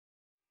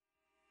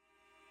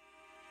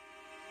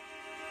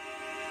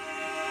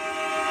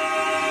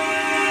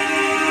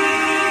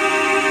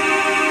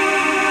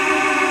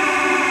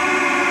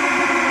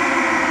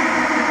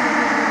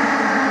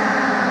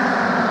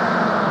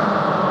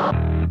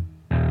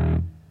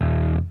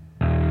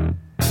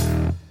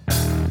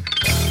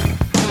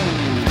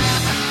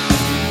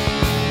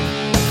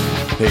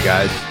Hey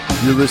guys,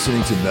 you're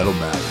listening to Metal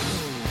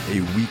Matters,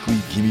 a weekly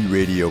Gimme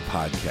Radio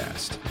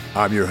podcast.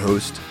 I'm your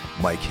host,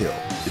 Mike Hill.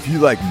 If you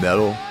like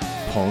metal,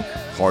 punk,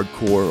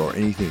 hardcore, or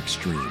anything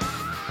extreme,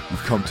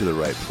 you've come to the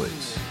right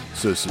place.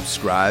 So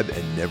subscribe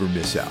and never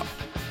miss out.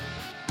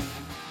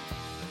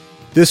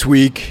 This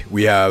week,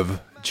 we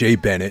have Jay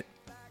Bennett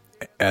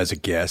as a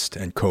guest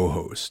and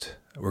co-host.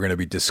 We're going to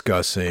be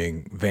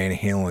discussing Van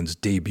Halen's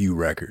debut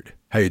record.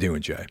 How you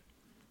doing, Jay?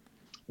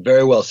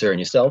 Very well, sir. And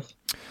yourself?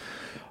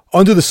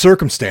 Under the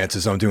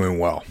circumstances, I'm doing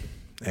well.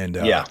 And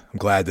I'm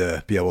glad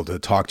to be able to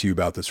talk to you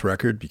about this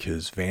record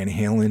because Van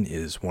Halen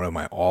is one of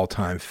my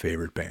all-time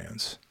favorite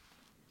bands.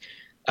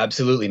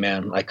 Absolutely,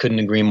 man. I couldn't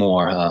agree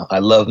more. I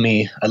love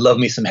me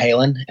some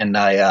Halen, and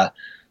I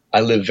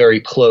live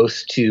very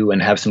close to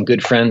and have some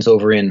good friends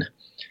over in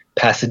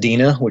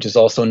Pasadena, which is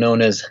also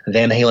known as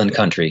Van Halen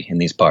country in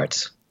these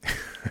parts.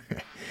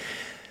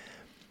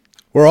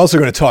 We're also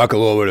going to talk a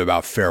little bit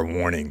about Fair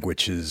Warning,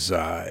 which is,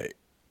 I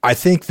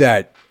think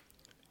that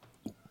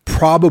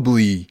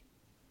probably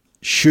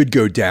should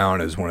go down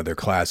as one of their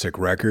classic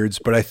records,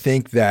 but I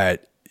think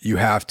that you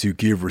have to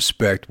give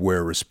respect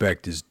where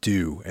respect is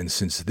due. And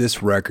since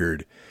this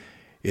record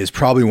is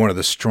probably one of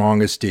the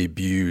strongest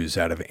debuts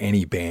out of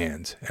any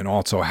band and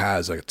also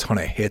has like a ton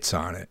of hits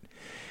on it,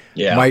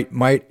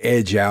 might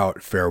edge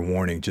out Fair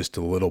Warning just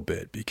a little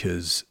bit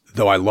because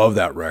though I love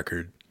that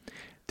record,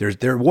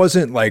 there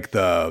wasn't like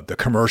the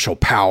commercial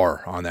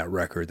power on that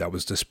record that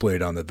was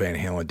displayed on the Van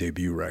Halen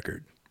debut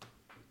record.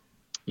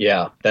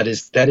 Yeah, that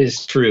is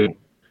true.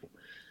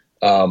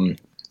 In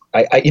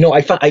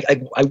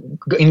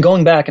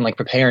going back and like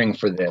preparing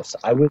for this,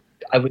 I was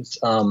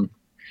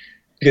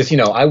because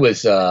I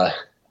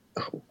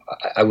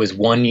was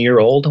 1 year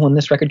old when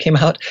this record came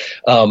out.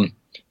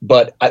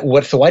 What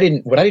I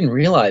didn't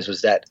realize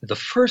was that the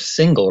first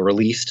single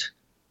released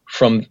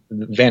from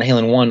Van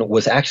Halen 1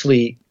 was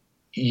actually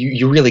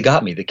You Really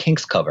Got Me, the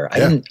Kinks cover.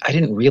 I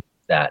didn't realize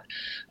that,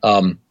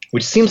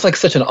 which seems like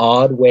such an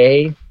odd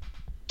way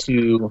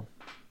to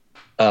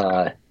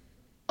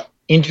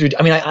introduce.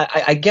 I mean,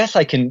 I guess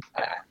I can.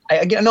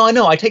 I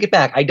take it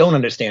back. I don't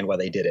understand why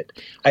they did it.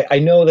 I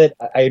know that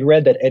I had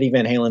read that Eddie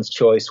Van Halen's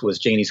choice was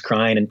Janie's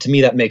Crying, and to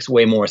me that makes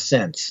way more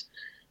sense.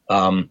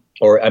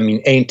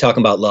 Ain't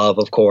Talking About Love,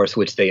 of course,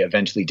 which they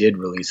eventually did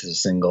release as a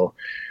single.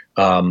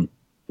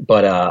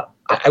 But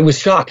I was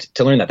shocked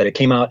to learn that it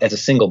came out as a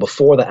single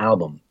before the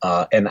album.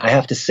 And I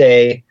have to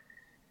say,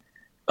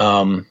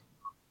 the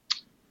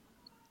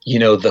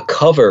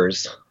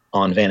covers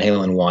on Van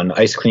Halen 1,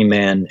 Ice Cream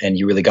Man and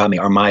You Really Got Me,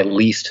 are my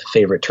least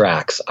favorite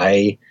tracks.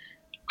 I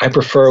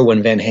prefer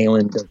when Van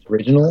Halen does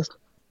originals.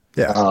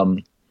 Yeah.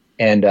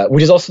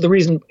 Which is also the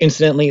reason,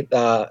 incidentally,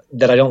 that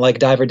I don't like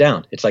Diver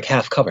Down. It's like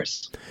half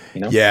covers.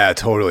 Yeah,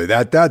 totally.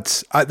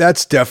 That's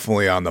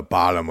definitely on the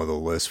bottom of the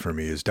list for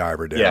me is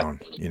Diver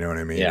Down. Yeah. You know what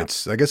I mean? Yeah.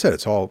 It's like I said,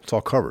 it's all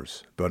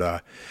covers.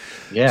 But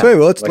So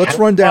anyway, let's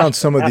run down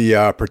some of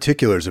the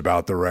particulars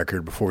about the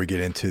record before we get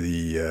into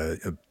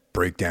the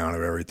breakdown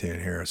of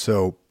everything here.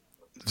 So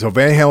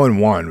Van Halen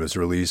 1 was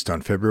released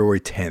on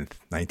February 10th,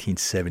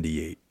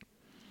 1978.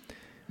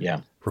 Yeah.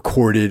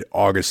 Recorded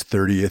August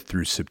 30th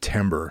through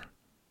September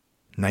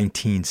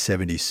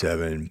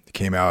 1977. It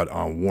came out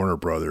on Warner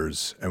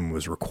Brothers and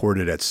was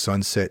recorded at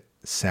Sunset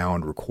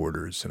Sound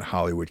Recorders in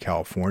Hollywood,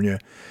 California.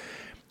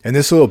 And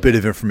this little bit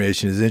of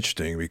information is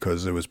interesting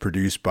because it was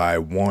produced by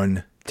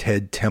one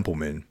Ted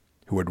Templeman,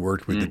 who had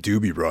worked with the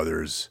Doobie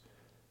Brothers,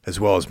 as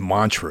well as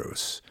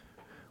Montrose,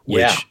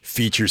 which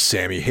features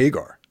Sammy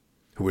Hagar,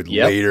 who would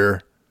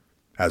later,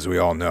 as we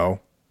all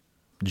know,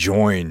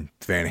 join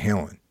Van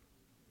Halen.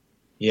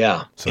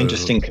 Yeah, so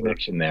interesting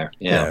connection there.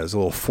 Yeah, there's a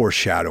little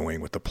foreshadowing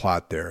with the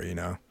plot there,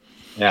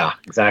 Yeah,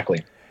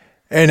 exactly.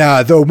 And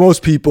though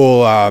most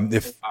people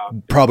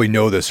probably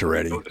know this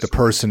already, the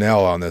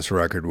personnel on this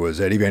record was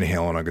Eddie Van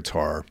Halen on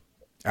guitar,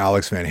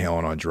 Alex Van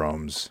Halen on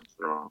drums,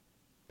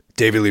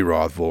 David Lee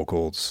Roth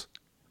vocals,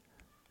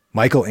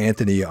 Michael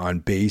Anthony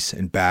on bass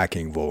and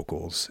backing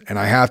vocals. And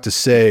I have to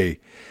say,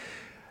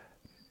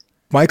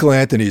 Michael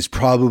Anthony is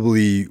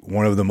probably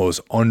one of the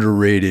most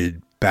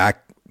underrated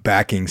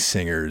backing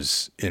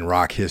singers in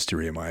rock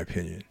history, in my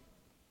opinion.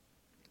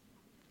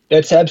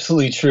 That's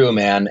absolutely true,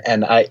 man.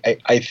 And I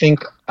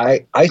think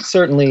I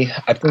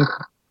think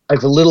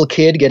as a little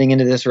kid getting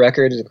into this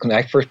record,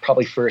 I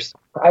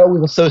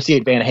always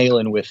associate Van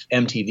Halen with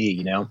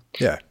MTV,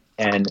 Yeah.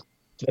 And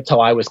that's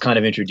how I was kind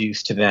of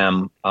introduced to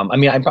them.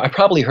 I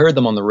probably heard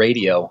them on the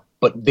radio,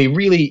 but it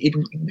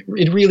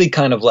really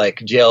kind of like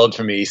gelled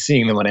for me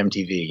seeing them on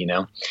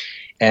MTV,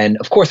 And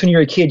of course, when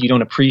you're a kid, you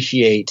don't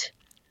appreciate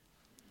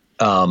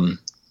something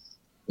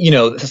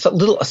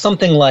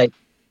like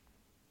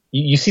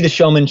you see the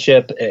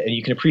showmanship and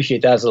you can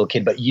appreciate that as a little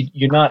kid, but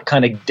you're not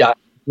kind of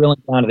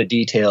drilling down to the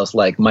details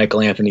like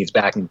Michael Anthony's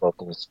backing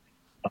vocals,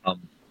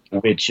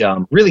 which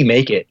really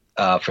make it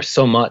for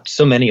so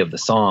many of the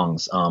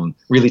songs,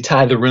 really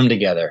tie the room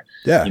together,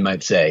 you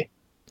might say.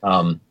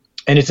 And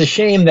it's a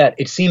shame that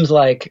it seems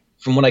like,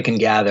 from what I can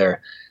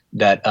gather,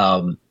 that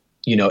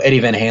Eddie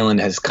Van Halen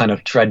has kind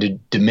of tried to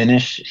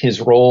diminish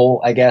his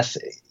role, I guess,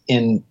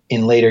 in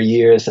later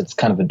years. It's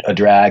kind of a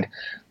drag.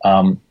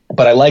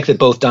 But I like that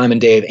both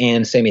Diamond Dave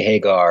and Sammy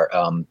Hagar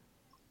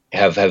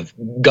have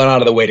gone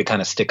out of the way to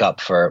kind of stick up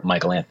for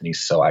Michael Anthony.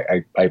 So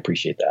I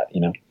appreciate that,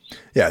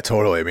 Yeah,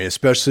 totally. I mean,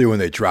 especially when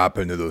they drop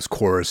into those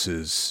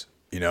choruses,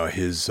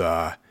 his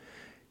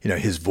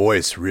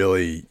voice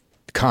really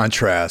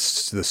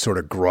contrasts to the sort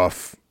of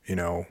gruff,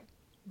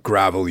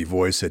 gravelly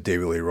voice that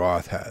David Lee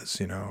Roth has,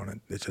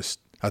 and it just,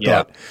 I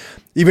thought,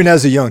 even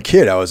as a young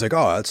kid, I was like,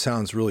 oh, that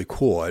sounds really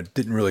cool. I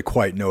didn't really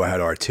quite know how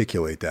to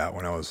articulate that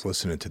when I was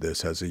listening to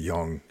this as a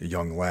young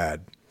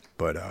lad.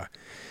 But,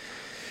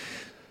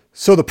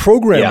 so the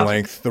program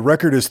length, the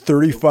record is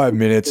 35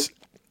 minutes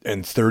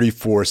and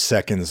 34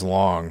 seconds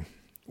long,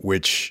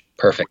 which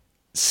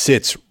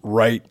sits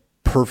right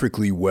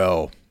perfectly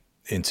well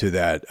into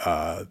that,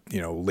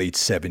 late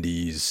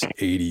 70s,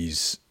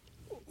 80s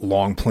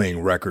long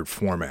playing record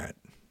format.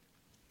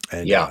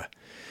 And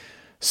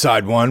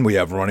side one, we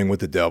have Running with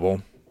the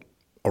Devil,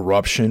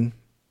 Eruption,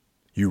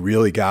 You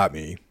Really Got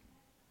Me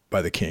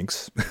by the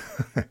Kinks.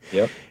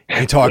 Yep.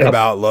 And talk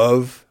about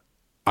love,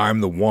 I'm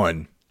the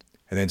One.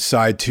 And then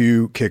side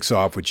two kicks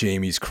off with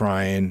Jamie's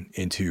Crying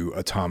into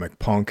Atomic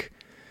Punk,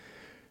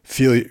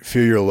 Feel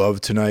Your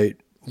Love Tonight,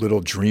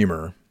 Little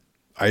Dreamer,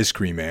 Ice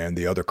Cream Man,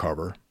 the other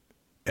cover,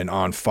 and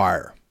On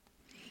Fire.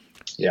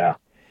 Yeah.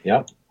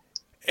 Yep.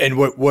 And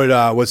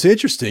what's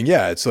interesting,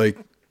 it's like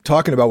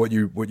talking about what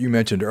you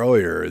mentioned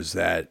earlier is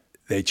that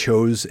they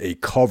chose a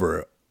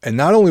cover, and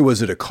not only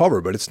was it a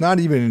cover, but it's not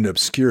even an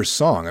obscure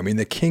song. I mean,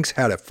 the Kinks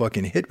had a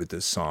fucking hit with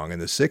this song in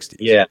the 60s.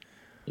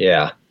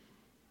 Yeah.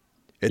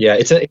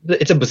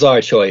 It's a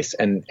bizarre choice,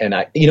 and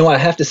I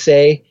have to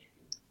say,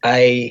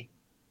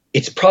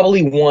 it's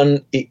probably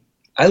one.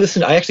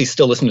 I actually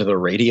still listen to the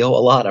radio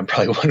a lot. I'm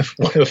probably one of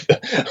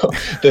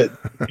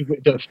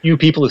the few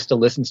people who still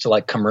listens to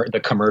like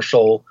the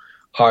commercial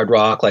hard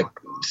rock like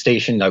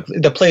station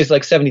that plays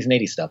like 70s and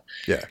 80s stuff.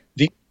 Yeah.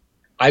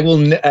 I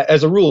will,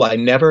 as a rule, I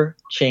never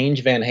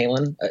change Van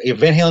Halen. If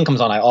Van Halen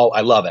comes on,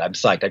 I love it. I'm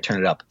psyched. I turn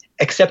it up,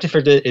 except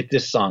for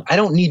this song. I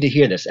don't need to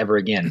hear this ever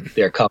again.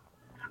 Their cover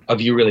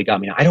of You Really Got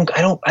Me. I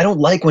don't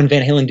like when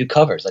Van Halen do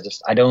covers.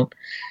 I don't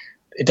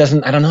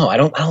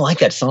like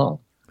that song.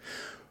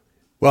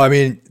 Well, I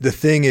mean, the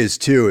thing is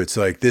too, it's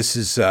like, this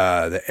is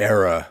the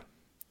era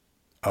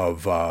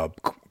of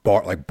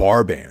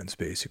bar bands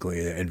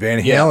basically. And Van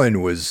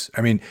Halen was,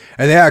 I mean,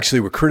 and they actually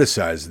were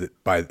criticized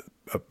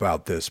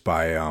about this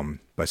by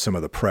some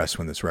of the press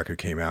when this record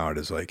came out,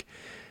 is like,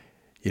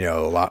 a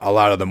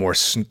lot of the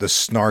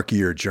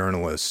snarkier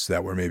journalists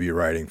that were maybe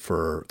writing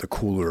for the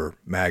cooler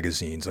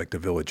magazines like the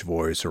Village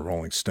Voice or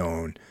Rolling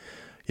Stone,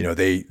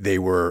 they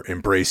were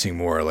embracing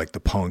more like the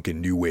punk and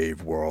new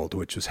wave world,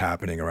 which was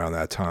happening around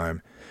that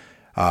time.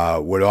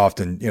 Would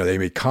often, they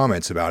made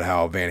comments about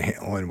how Van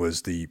Halen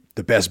was the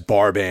best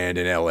bar band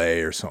in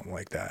LA or something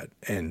like that.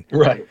 And,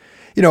 right.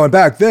 And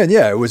back then,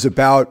 it was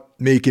about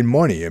making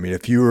money. I mean,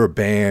 if you were a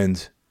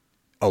band,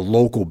 a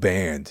local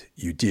band,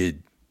 you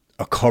did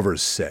a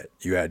covers set.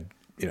 You had,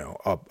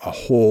 a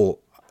whole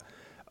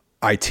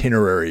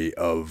itinerary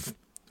of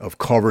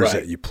covers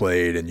that you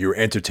played, and you were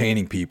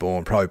entertaining people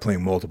and probably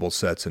playing multiple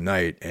sets a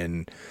night.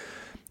 And,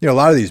 a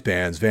lot of these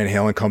bands, Van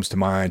Halen comes to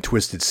mind,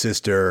 Twisted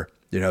Sister,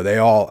 they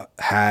all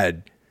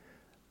had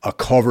a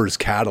covers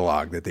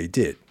catalog that they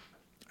did.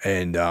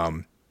 And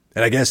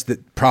I guess that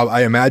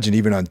I imagine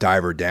even on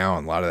Diver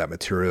Down, a lot of that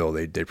material,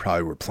 they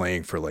probably were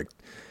playing for like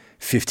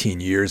 15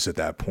 years at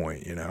that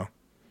point,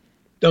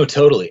 No,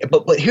 totally.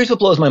 But here's what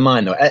blows my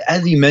mind, though.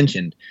 As you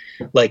mentioned,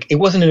 like, it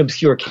wasn't an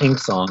obscure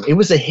Kinks song. It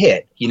was a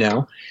hit,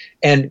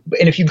 And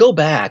if you go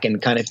back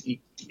and kind of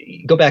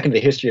go back into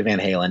the history of Van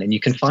Halen, and you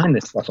can find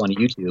this stuff on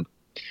YouTube,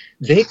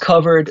 they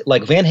covered,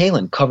 like, Van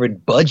Halen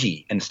covered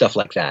Budgie and stuff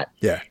like that.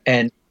 Yeah.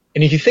 And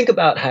if you think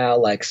about how,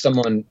 like,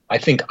 I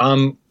think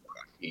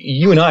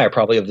you and I are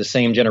probably of the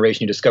same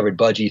generation who discovered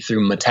Budgie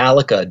through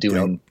Metallica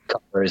doing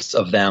covers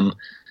of them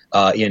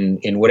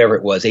in whatever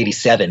it was,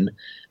 87.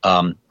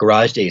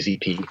 Garage Days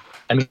EP.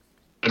 I mean,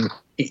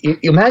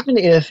 imagine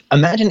if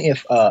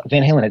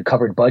Van Halen had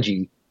covered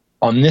Budgie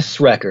on this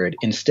record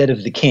instead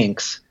of the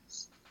Kinks.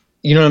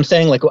 You know what I'm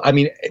saying? Like, I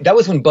mean, that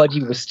was when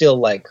Budgie was still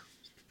like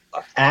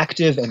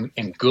active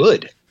and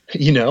good.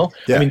 Yeah.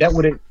 I mean,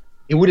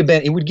 it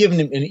would give him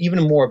an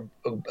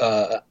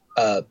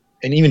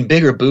even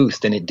bigger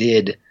boost than it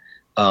did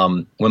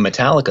when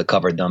Metallica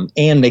covered them,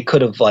 and they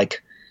could have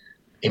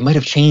it might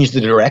have changed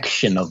the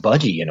direction of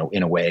Budgie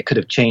in a way. It could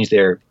have changed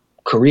their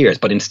careers,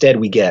 but instead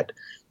we get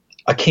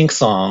a Kinks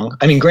song.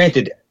 I mean,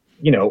 granted,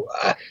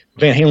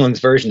 Van Halen's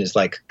version is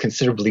like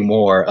considerably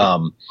more,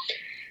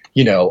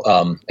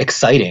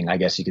 exciting, I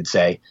guess you could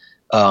say.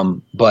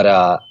 But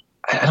I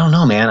don't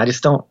know, man. I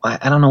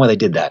don't know why they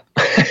did that.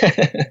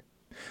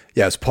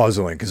 Yeah, it's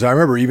puzzling because I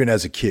remember even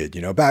as a kid,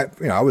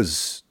 back, I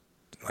was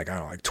like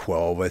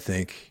 12, I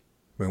think,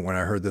 when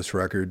I heard this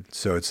record.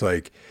 So it's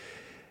like,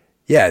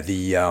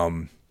 it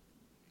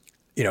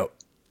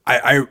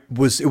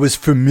was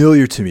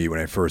familiar to me when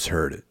I first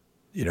heard it.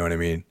 You know what I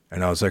mean?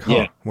 And I was like, huh,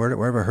 Yeah. where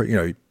have I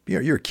heard?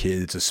 You're a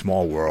kid. It's a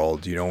small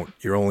world.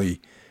 You're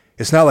only.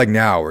 It's not like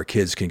now where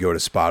kids can go to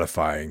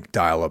Spotify and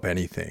dial up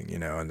anything.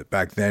 And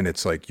back then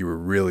it's like you were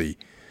really,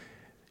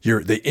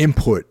 the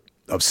input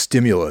of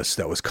stimulus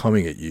that was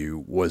coming at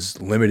you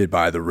was limited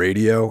by the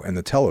radio and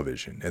the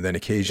television, and then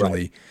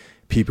occasionally Right.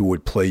 people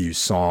would play you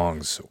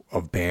songs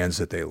of bands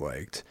that they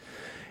liked.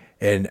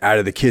 And out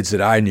of the kids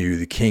that I knew,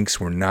 the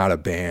Kinks were not a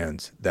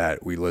band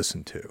that we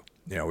listened to.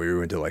 We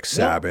were into like No.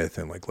 Sabbath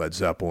and like Led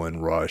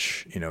Zeppelin,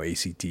 Rush,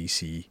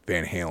 AC/DC,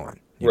 Van Halen,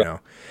 Right.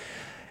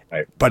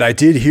 Right. But I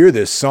did hear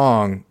this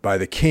song by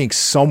the Kinks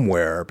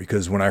somewhere,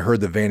 because when I heard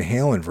the Van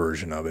Halen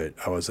version of it,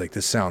 I was like,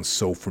 this sounds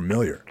so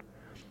familiar.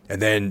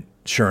 And then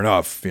sure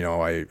enough,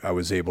 I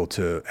was able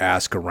to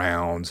ask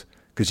around,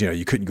 because,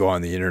 you couldn't go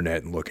on the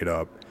internet and look it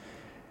up.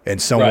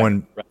 And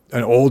someone, Right.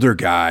 an older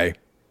guy,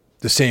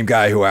 the same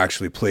guy who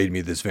actually played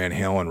me this Van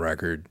Halen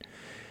record,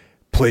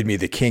 played me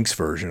the Kinks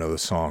version of the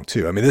song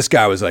too. I mean, this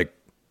guy was like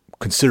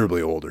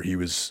considerably older. He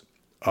was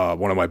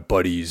one of my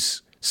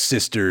buddy's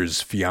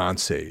sister's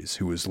fiancés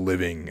who was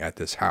living at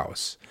this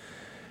house.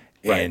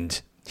 Right.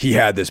 And he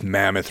had this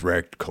mammoth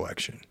record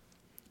collection.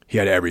 He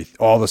had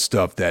all the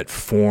stuff that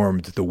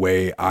formed the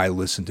way I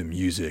listen to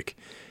music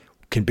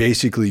can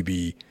basically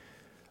be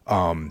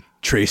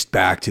traced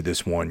back to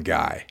this one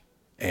guy.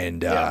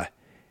 And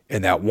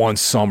and that one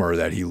summer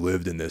that he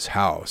lived in this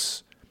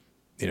house,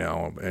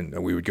 and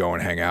we would go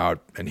and hang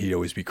out, and he'd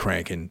always be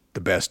cranking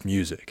the best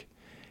music.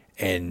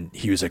 And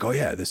he was like, oh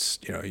yeah, this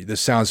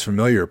sounds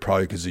familiar,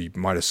 probably because he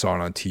might have saw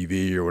it on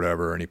TV or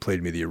whatever. And he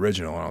played me the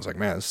original, and I was like,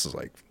 man, this is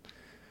like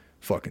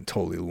fucking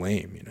totally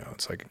lame.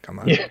 It's like, come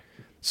on. Yeah.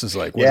 This is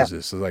like, what is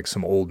this? This is like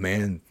some old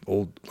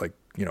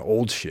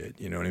shit.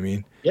 You know what I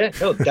mean? Yeah,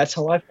 no, that's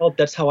how I felt.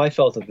 That's how I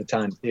felt at the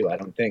time too.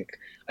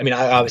 I mean,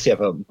 I obviously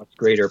have a much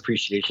greater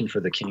appreciation for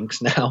the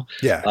Kinks now.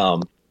 Yeah.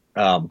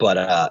 But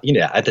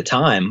at the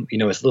time,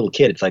 as a little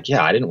kid, it's like,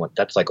 yeah,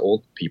 that's like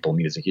old people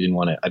music. I didn't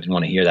want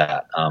to hear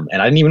that.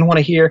 And I didn't even want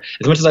to hear,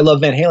 as much as I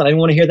love Van Halen, I didn't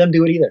want to hear them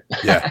do it either.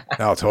 Yeah,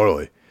 no,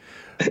 totally.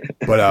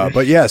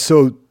 But yeah,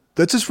 so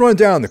let's just run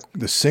down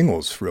the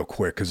singles real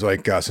quick, because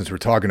since we're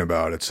talking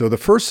about it. So the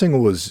first single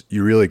was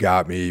 "You Really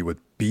Got Me" with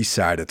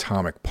B-side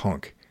 "Atomic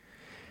Punk."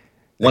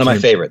 One of my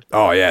favorites.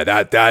 Oh yeah,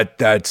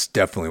 that's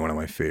definitely one of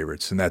my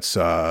favorites, and that's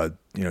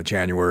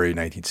January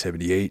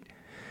 1978.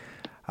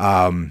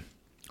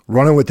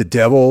 "Running with the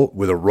Devil"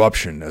 with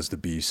 "Eruption" as the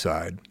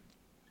B-side.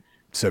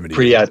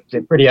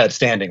 78. Pretty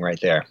outstanding right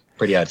there.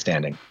 Pretty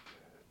outstanding.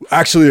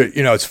 Actually,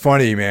 it's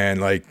funny, man.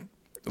 Like,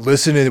 we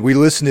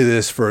listened to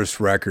this first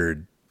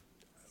record,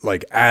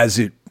 like as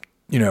it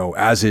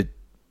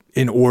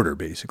in order,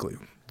 basically.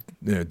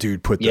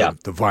 Dude put the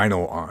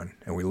vinyl on,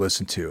 and we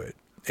listened to it.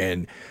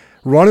 And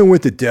 "Running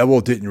with the Devil"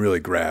 didn't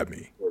really grab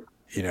me,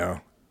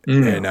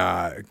 and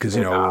because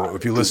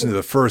if you listen to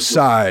the first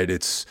side,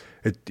 it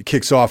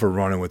kicks off a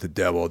 "Running with the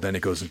Devil," then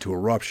it goes into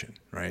 "Eruption,"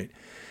 right?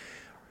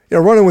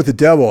 "Running with the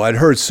Devil," I'd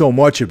heard so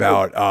much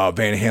about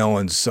Van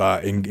Halen's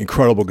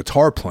incredible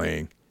guitar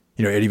playing,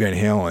 Eddie Van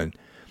Halen.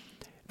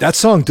 That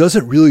song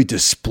doesn't really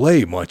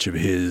display much of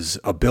his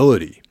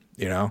ability,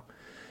 and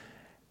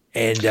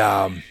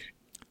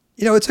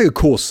it's like a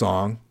cool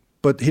song,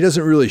 but he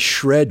doesn't really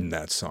shred in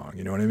that song.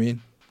 You know what I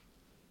mean?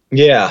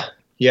 Yeah.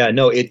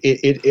 No,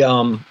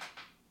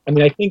 I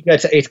mean, I think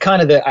it's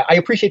kind of I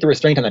appreciate the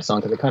restraint on that song,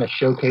 because it kind of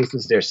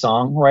showcases their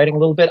songwriting a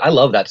little bit. I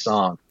love that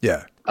song.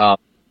 Yeah.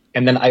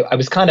 And then I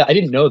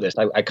didn't know this.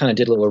 I kind of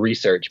did a little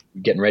research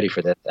getting ready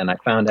for this, and I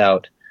found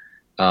out.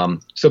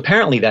 So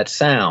apparently that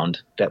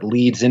sound that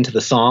leads into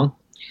the song,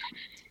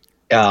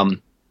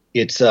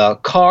 it's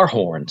car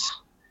horns,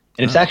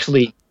 and it's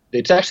actually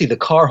the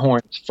car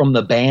horns from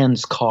the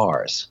band's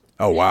cars.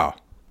 Oh wow!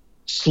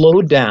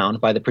 Slowed down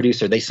by the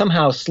producer. They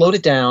somehow slowed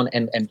it down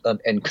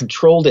and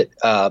controlled it.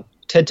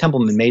 Ted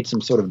Templeman made some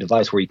sort of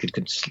device where he could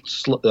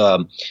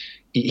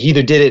he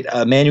either did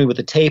it manually with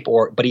a tape,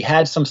 but he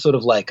had some sort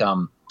of like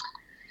a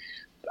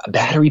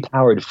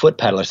battery-powered foot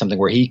pedal or something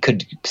where he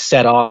could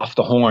set off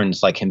the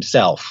horns like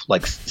himself,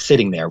 like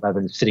sitting there rather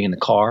than sitting in the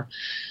car.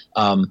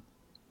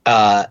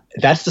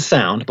 That's the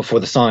sound before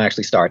the song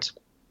actually starts.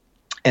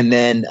 And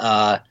then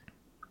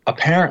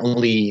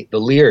apparently the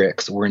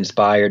lyrics were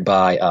inspired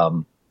by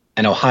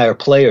an Ohio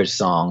Players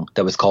song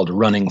that was called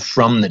 "Running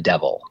from the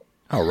Devil."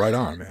 Oh, right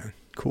on, man.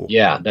 Cool.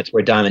 Yeah, that's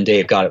where Diamond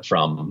Dave got it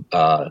from,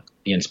 the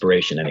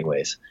inspiration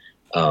anyways.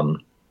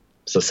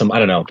 So I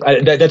don't know.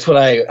 That's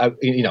what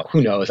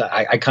who knows?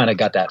 I kind of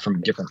got that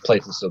from different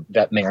places, so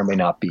that may or may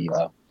not be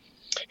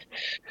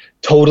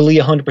totally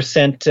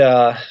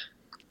 100%,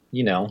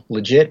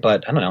 legit.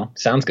 But I don't know.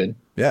 Sounds good.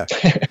 Yeah.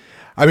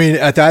 I mean,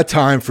 at that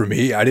time for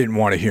me, I didn't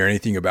want to hear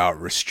anything about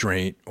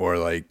restraint or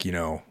like,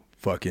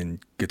 fucking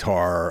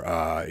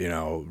guitar,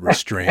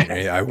 restraint.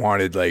 I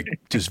wanted like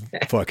just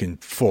fucking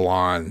full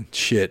on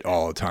shit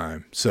all the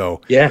time.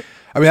 So yeah.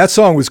 I mean, that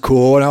song was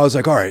cool, and I was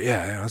like, all right,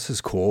 yeah, this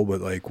is cool, but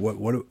like, what?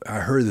 I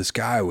heard this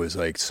guy was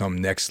like some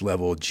next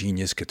level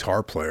genius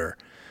guitar player,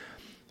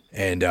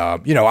 and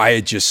I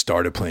had just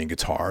started playing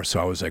guitar, so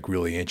I was like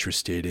really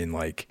interested in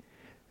like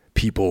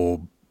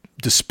people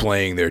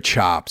displaying their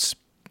chops.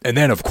 And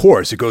then, of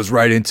course, it goes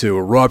right into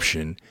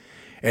Eruption,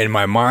 and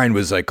my mind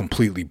was like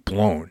completely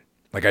blown.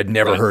 Like I'd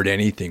never heard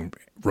anything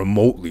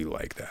remotely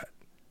like that.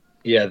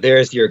 Yeah,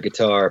 there's your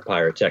guitar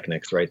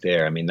pyrotechnics right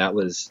there. I mean, that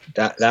was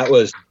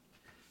the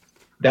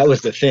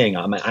thing.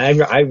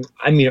 I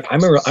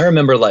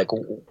remember like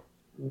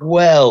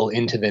well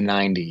into the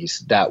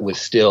 90s that was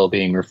still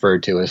being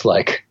referred to as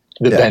like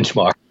the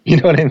benchmark. You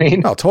know what I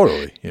mean? Oh,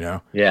 totally. You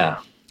know? Yeah.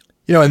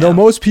 You know, and though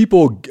most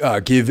people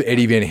give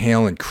Eddie Van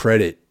Halen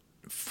credit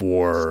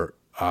for,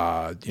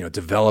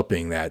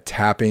 developing that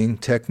tapping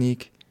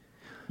technique.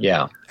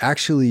 Yeah.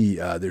 Actually,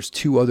 there's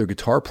two other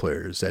guitar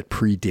players that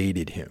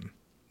predated him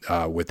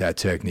with that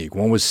technique.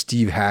 One was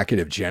Steve Hackett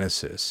of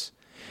Genesis.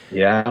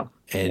 Yeah.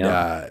 And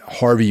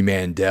Harvey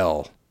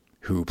Mandel,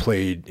 who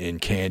played in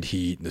Canned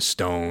Heat and the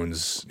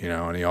Stones,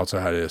 and he also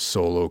had a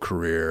solo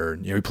career.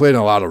 He played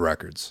in a lot of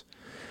records.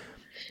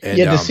 And,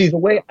 to see the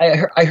way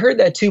I heard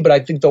that too, but I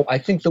think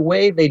the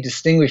way they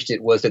distinguished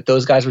it was that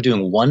those guys were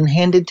doing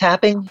one-handed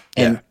tapping,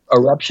 and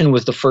Eruption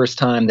was the first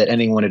time that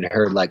anyone had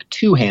heard like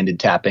two-handed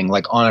tapping,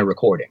 like on a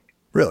recording.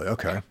 Really?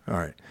 Okay. All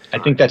right. I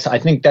think that's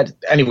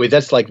anyway.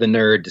 That's like the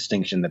nerd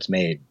distinction that's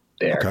made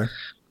there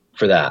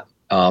for that.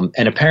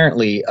 And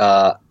apparently,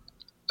 Van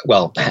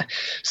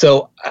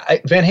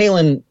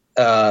Halen,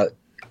 I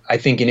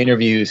think in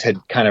interviews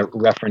had kind of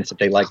referenced that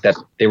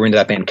they were into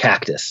that band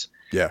Cactus.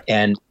 Yeah.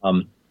 And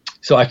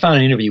so I found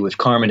an interview with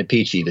Carmen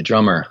Appice, the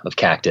drummer of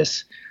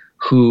Cactus,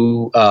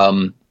 who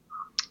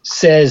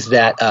says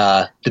that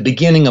the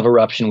beginning of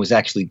Eruption was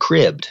actually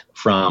cribbed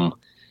from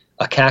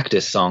a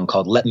Cactus song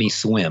called Let Me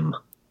Swim.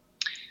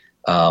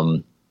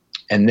 And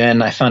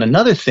then I found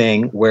another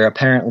thing where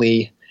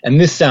apparently, and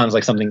this sounds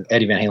like something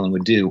Eddie Van Halen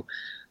would do,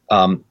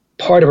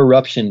 part of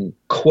Eruption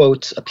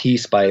quotes a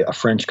piece by a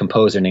French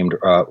composer named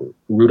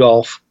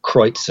Rudolf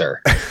Kreutzer.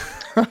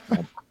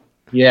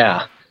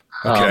 Yeah.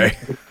 Okay.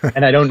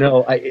 And I don't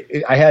know.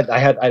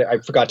 I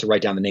forgot to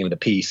write down the name of the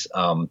piece.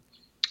 But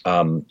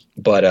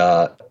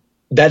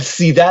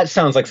that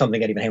sounds like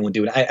something Eddie Van Halen would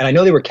do. And I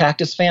know they were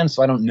Cactus fans,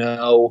 so I don't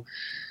know.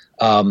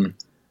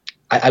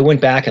 I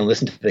went back and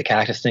listened to the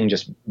Cactus thing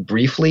just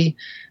briefly,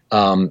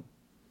 and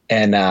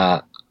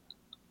I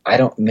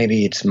don't.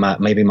 Maybe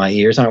my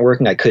ears aren't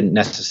working. I couldn't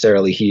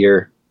necessarily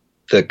hear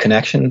the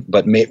connection,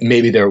 but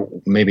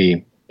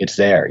maybe it's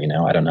there.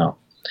 I don't know.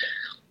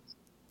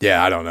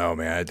 Yeah, I don't know,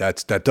 man.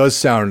 That does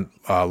sound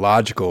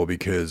logical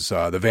because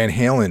the Van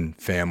Halen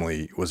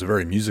family was a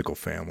very musical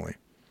family.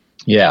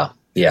 Yeah,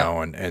 yeah.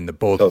 And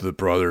both of the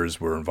brothers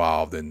were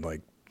involved in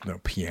like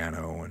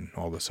piano and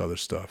all this other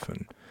stuff.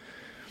 And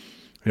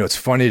it's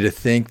funny to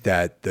think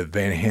that the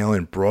Van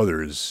Halen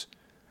brothers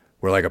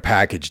were like a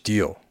package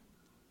deal.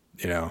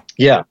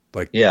 Yeah.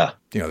 Like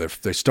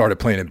they started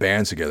playing in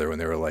bands together when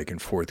they were like in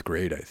fourth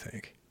grade, I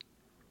think.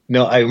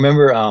 No, I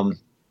remember.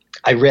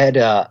 I read.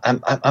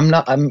 I'm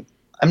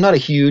not a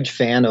huge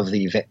fan of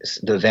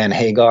the Van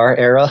Hagar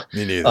era.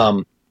 Me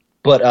neither.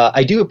 But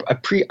I do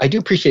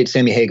appreciate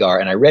Sammy Hagar,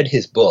 and I read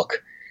his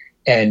book,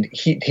 and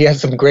he has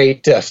some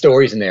great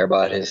stories in there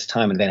about his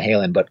time in Van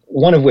Halen. But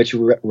one of which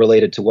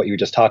related to what you were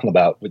just talking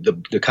about with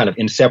the kind of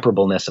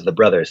inseparableness of the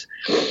brothers.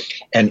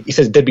 And he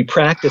says they'd be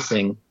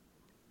practicing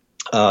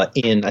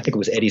in, I think it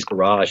was Eddie's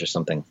garage or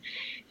something,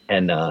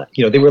 and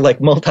they were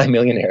like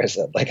multimillionaires,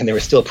 and they were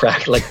still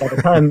practicing. Like by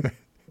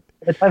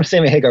the time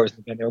Sammy Hagar was in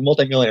the band, they were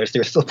multimillionaires. They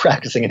were still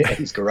practicing in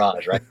Eddie's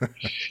garage, right?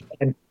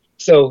 And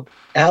so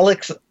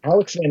Alex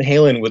Van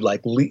Halen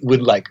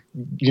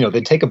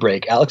they'd take a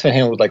break. Alex Van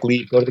Halen would like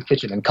leave, go to the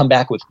kitchen, and come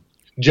back with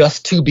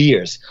just two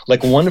beers,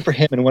 like one for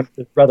him and one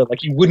for his brother. Like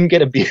he wouldn't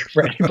get a beer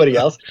for anybody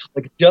else,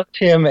 like just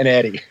him and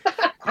Eddie.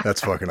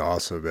 That's fucking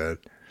awesome, man.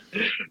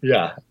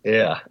 Yeah.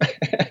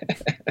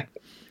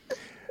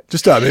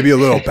 Just maybe a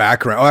little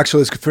background. Oh,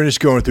 actually, let's finish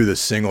going through the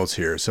singles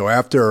here. So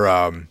after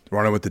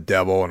Running with the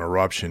Devil and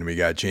Eruption, we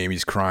got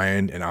Jamie's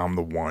Crying and I'm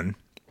the One,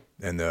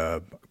 and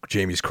the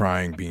Jamie's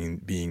Crying being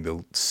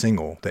the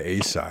single, the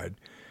A side.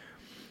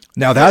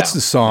 Now that's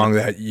the song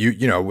that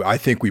I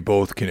think we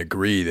both can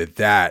agree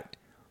that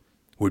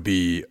would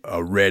be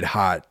a red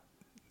hot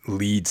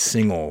lead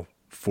single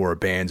for a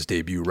band's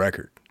debut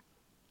record.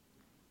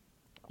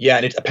 Yeah,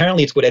 and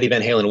apparently it's what Eddie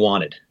Van Halen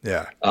wanted.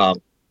 Yeah.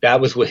 That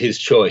was what his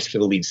choice for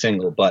the lead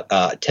single, but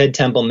Ted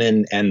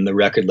Templeman and the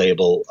record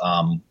label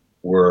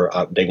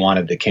they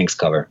wanted the Kinks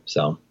cover,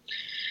 so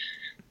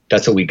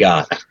that's what we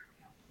got.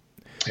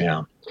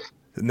 Yeah.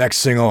 The next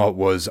single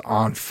was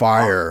On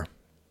Fire,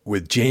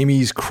 with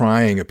Jamie's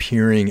Crying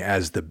appearing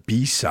as the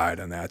B-side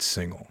on that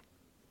single.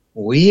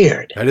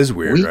 Weird. That is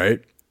weird,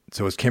 right?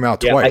 So it came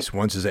out twice.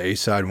 Once as an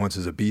A-side, once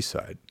as a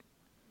B-side.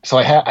 So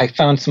I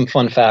found some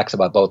fun facts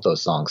about both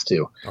those songs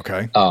too.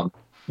 Okay.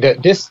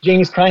 This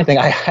Jamie's Crying thing,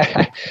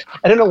 I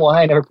don't know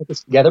why I never put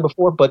this together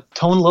before, but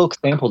Tone Loc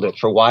sampled it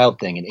for Wild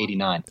Thing in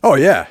 '89. Oh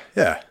yeah,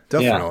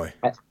 definitely.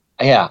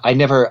 Yeah, I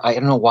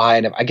don't know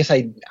why. I guess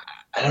I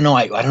don't know.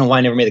 I don't know why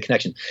I never made the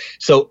connection.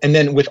 So, and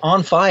then with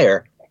On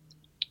Fire,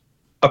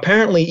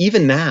 apparently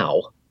even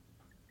now,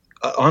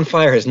 On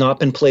Fire has not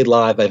been played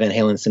live by Van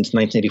Halen since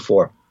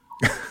 1984.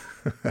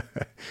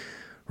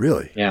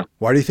 Really? Yeah.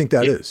 Why do you think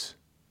that is?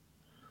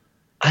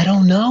 I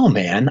don't know,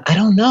 man. I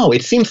don't know.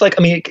 It seems like,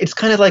 I mean, it's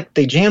kind of like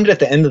they jammed it at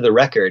the end of the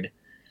record,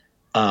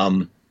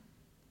 and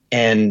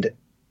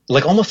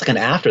like almost like an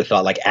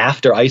afterthought, like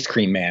after Ice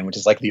Cream Man, which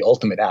is like the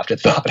ultimate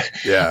afterthought.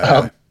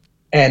 Yeah.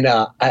 And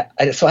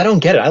so I don't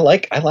get it. I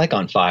like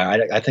On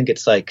Fire. I think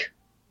it's like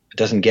it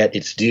doesn't get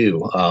its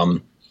due.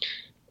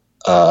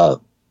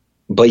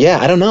 But yeah,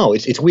 I don't know.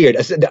 It's weird.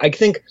 I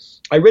think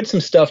I read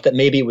some stuff that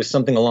maybe it was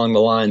something along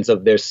the lines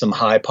of there's some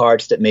high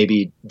parts that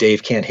maybe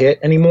Dave can't hit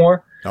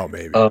anymore. Oh,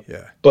 maybe.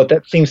 Yeah. But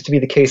that seems to be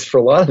the case for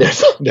a lot of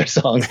their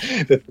songs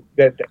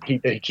that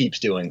he keeps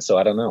doing. So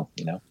I don't know.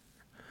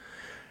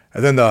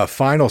 And then the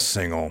final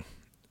single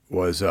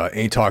was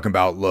 "Ain't Talking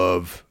About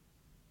Love,"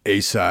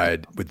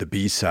 A-side with the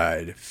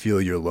B-side,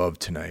 "Feel Your Love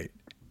Tonight."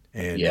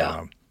 And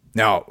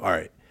now, all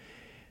right.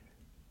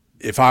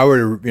 If I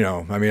were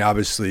to, I mean,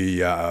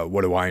 obviously,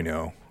 what do I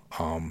know?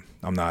 I'm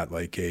not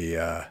like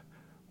a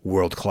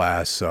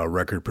world-class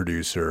record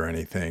producer or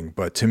anything,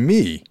 but to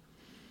me,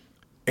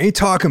 "Ain't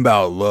Talking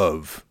About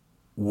Love"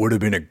 would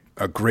have been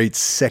a great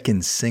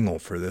second single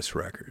for this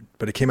record,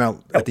 but it came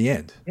out at the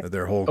end of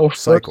their whole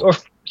cycle. Or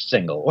first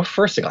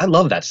single. I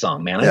love that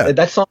song, man. Yeah.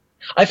 That song,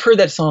 I've heard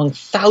that song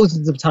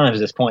thousands of times at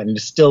this point, and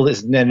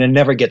it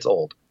never gets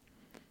old.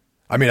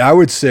 I mean, I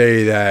would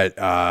say that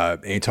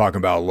 "Ain't Talking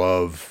About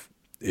Love"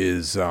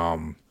 is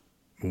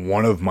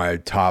one of my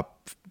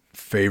top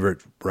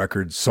favorite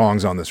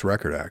songs on this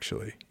record,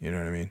 actually. You know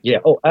what I mean? Yeah.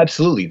 Oh,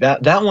 absolutely.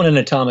 That one and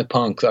Atomic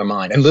Punk are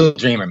mine. And Little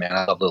Dreamer, man.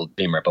 I love Little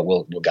Dreamer, but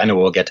I know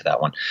we'll get to that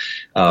one.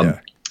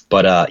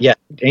 But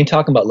Ain't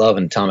Talking About Love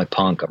and Atomic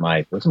Punk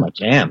those are my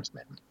jams,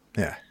 man.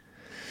 Yeah.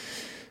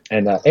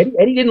 And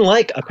Eddie didn't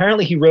like.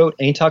 Apparently, he wrote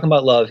 "Ain't Talking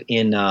About Love"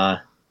 in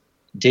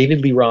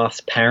David Lee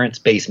Roth's parents'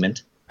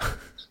 basement,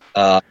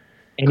 and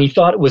he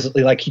thought it was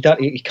like he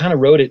kind of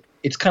wrote it.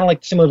 It's kind of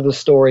like similar to the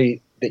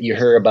story that you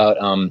hear about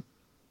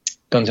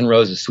Guns N'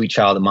 Roses' "Sweet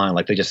Child of Mine."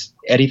 Like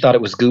Eddie thought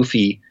it was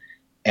goofy,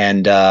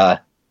 and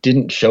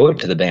didn't show it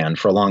to the band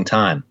for a long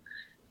time.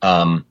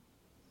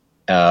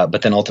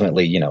 But then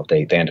ultimately,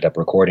 they ended up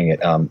recording it.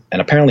 And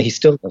apparently, he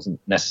still doesn't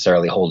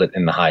necessarily hold it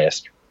in the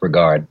highest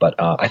regard, but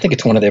I think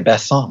it's one of their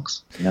best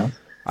songs.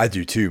 I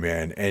do too,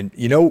 man. And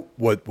you know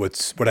what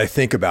I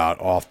think about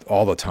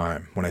all the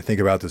time when I think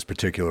about this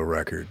particular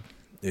record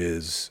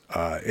is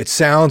it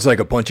sounds like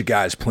a bunch of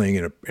guys playing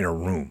in a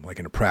room, like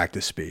in a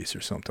practice space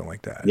or something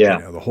like that.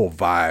 Yeah. The whole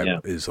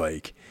vibe is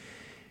like,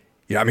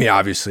 I mean,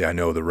 obviously I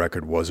know the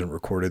record wasn't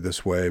recorded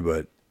this way,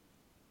 but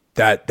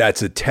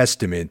that's a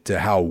testament to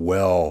how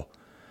well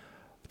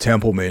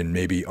Templeman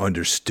maybe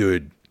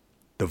understood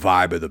the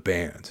vibe of the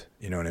band.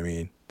 You know what I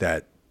mean?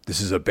 That this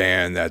is a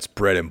band that's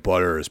bread and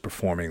butter is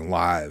performing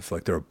live,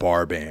 like they're a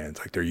bar band,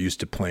 like they're used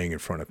to playing in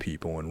front of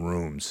people in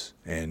rooms.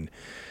 And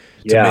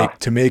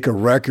to make a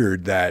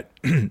record that,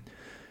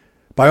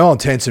 by all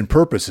intents and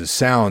purposes,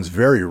 sounds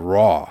very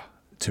raw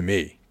to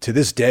me. To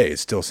this day, it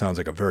still sounds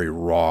like a very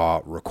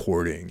raw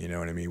recording. You know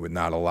what I mean? With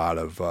not a lot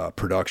of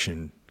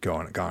production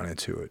gone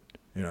into it.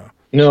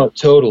 No,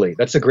 totally.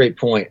 That's a great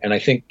point. And I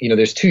think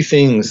there's two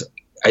things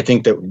I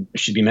think that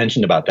should be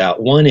mentioned about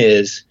that. One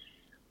is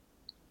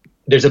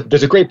there's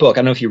a great book. I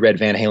don't know if you read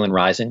Van Halen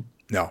Rising.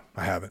 No,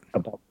 I haven't.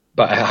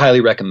 But I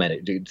highly recommend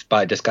it, dude. It's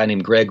by this guy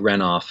named Greg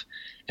Renoff.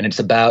 And it's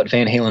about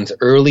Van Halen's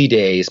early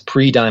days,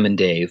 pre-Diamond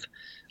Dave,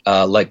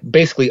 like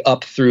basically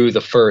up through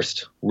the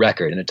first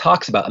record. And it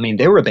talks about, I mean,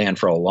 they were a band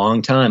for a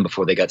long time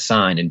before they got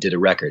signed and did a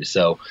record.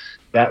 So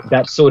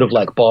that sort of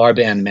like bar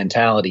band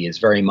mentality is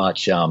very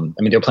much, I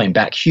mean, they're playing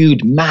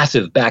huge,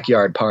 massive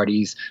backyard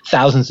parties,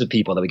 thousands of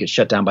people that would get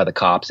shut down by the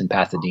cops in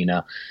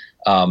Pasadena,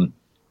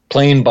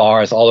 playing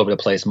bars all over the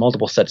place,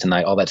 multiple sets a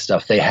night, all that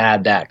stuff. They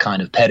had that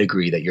kind of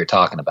pedigree that you're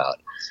talking about.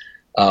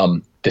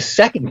 The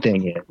second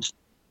thing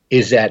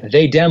is that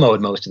they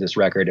demoed most of this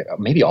record,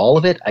 maybe all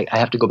of it. I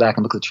have to go back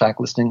and look at the track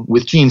listing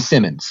with Gene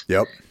Simmons.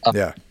 Yep.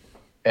 Yeah.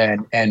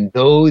 And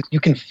those, you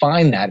can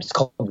find that. It's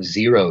called the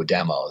Zero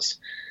demos.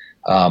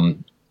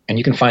 And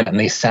you can find that, and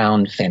they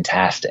sound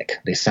fantastic.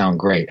 They sound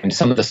great. And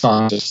some of the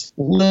songs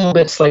are a little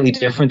bit slightly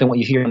different than what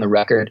you hear on the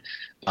record.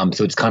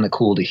 So it's kind of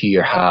cool to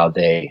hear how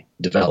they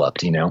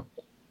developed,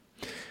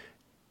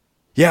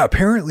 Yeah,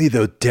 apparently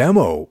the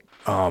demo,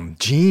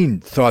 Gene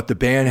thought the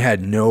band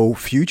had no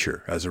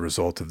future as a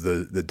result of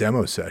the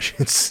demo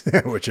sessions,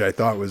 which I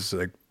thought was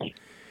like,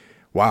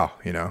 wow,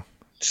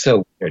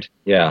 So weird.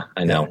 Yeah,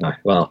 I know. Yeah.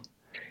 Well,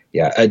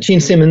 yeah. Gene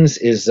Simmons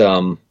is,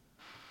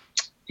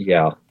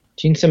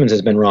 Gene Simmons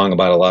has been wrong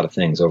about a lot of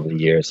things over the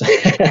years.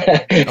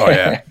 Oh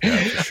yeah,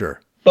 for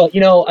sure. But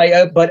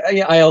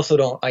I also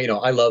don't.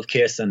 I love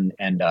Kiss, and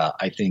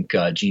I think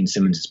Gene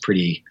Simmons is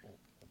pretty,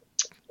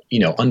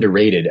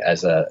 underrated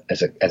as a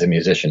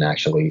musician,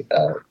 actually.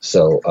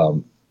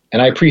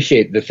 And I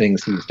appreciate the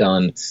things he's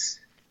done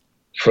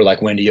for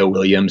like Wendy O.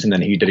 Williams, and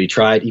then he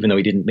tried, even though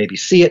he didn't maybe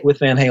see it with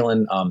Van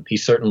Halen. He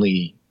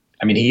certainly,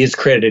 I mean, he is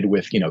credited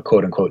with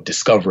quote unquote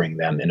discovering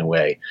them in a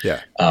way.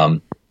 Yeah.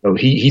 So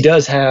he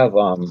does have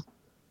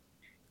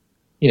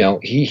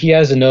he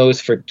has a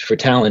nose for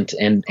talent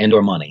and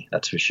or money.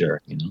 That's for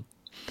sure.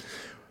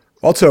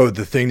 Also,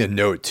 the thing to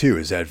note too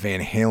is that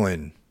Van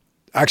Halen.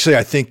 Actually,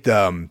 I think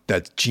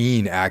that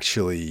Gene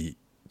actually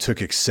took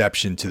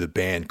exception to the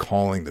band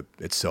calling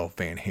itself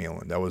Van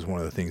Halen. That was one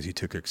of the things he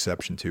took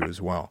exception to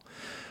as well.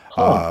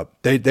 Huh.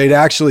 They'd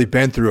actually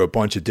been through a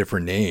bunch of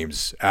different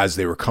names as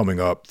they were coming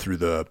up through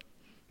the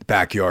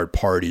backyard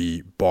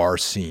party bar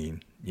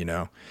scene.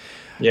 Yeah.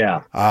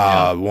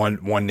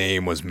 One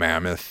name was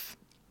Mammoth.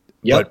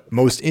 Yep. But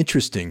most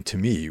interesting to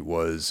me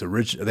was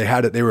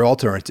they were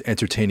also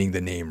entertaining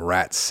the name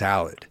Rat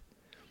Salad.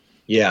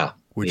 Yeah.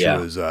 Which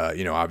was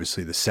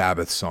obviously the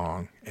Sabbath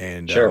song,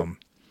 and Sure.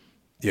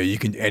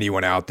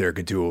 anyone out there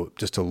can do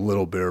just a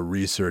little bit of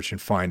research and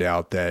find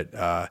out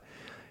that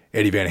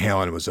Eddie Van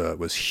Halen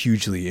was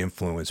hugely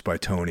influenced by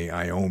Tony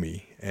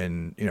Iommi,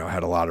 and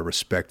had a lot of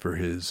respect for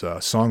his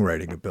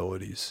songwriting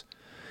abilities.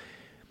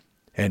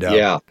 And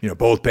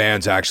both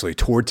bands actually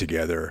toured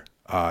together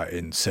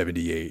in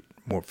 '78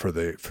 for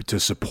Van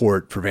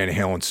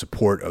Halen's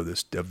support of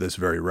this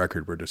very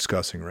record we're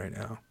discussing right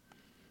now.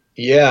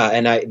 Yeah,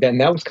 and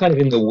that was kind of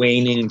in the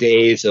waning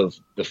days of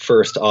the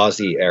first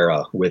Ozzy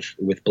era with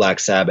Black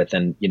Sabbath,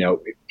 and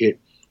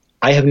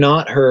I have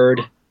not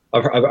heard.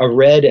 I've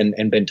read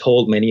and been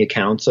told many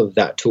accounts of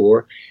that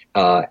tour.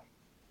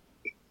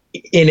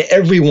 In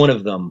every one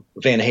of them,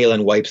 Van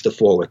Halen wipes the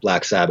floor with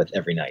Black Sabbath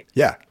every night.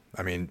 Yeah,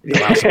 I mean,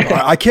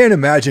 I can't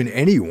imagine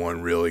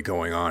anyone really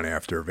going on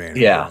after Van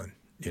Halen.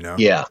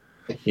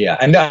 Yeah,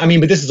 and I mean,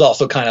 but this is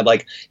also kind of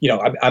like,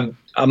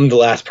 I'm the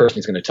last person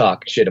who's going to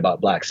talk shit about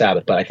Black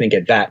Sabbath, but I think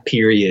at that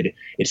period,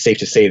 it's safe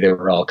to say they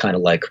were all kind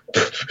of like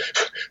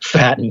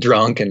fat and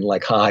drunk and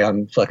like high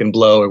on fucking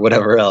blow or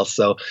whatever else.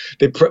 So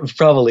they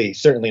probably,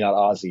 certainly not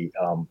Ozzy.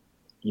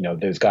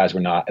 Those guys were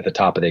not at the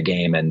top of their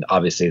game, and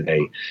obviously they,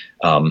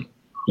 they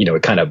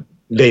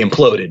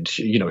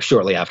imploded,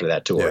 shortly after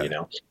that tour.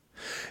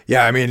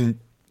 Yeah, I mean.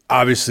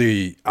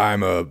 Obviously, I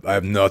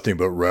have nothing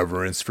but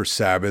reverence for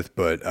Sabbath,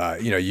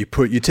 but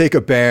you take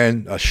a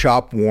band, a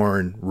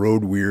shop-worn,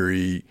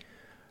 road-weary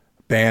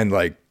band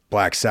like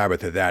Black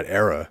Sabbath at that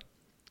era,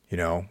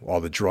 all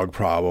the drug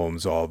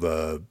problems, all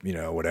the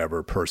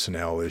whatever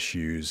personnel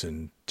issues,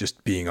 and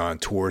just being on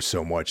tour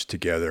so much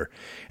together,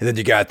 and then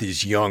you got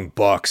these young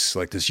bucks,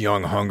 like this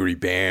young hungry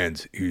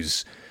band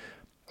who's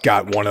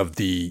got one of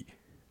the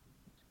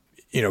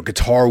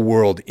guitar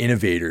world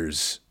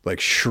innovators like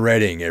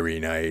shredding every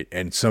night,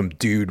 and some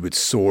dude with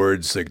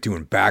swords like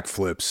doing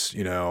backflips,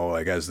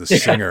 like as the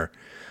singer.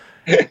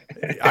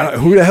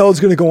 Who the hell is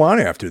going to go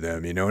on after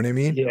them? You know what I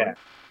mean?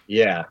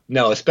 Yeah.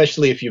 No,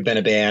 especially if you've been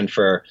a band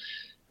for,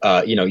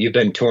 you've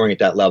been touring at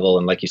that level,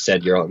 and like you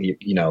said, you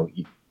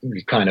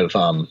kind of,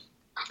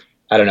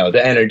 I don't know,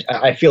 the energy.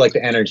 I feel like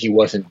the energy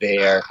wasn't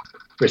there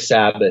for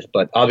Sabbath,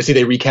 but obviously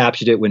they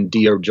recaptured it when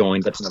Dio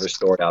joined. That's another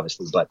story,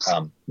 obviously, but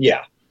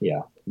yeah.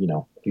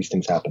 These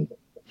things happen.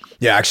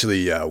 Yeah,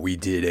 actually, we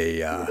did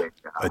a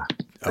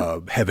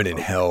Heaven and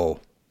Hell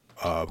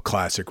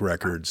classic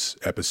records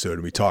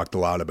episode. We talked a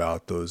lot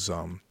about those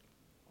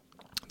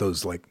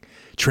like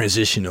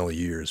transitional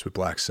years with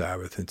Black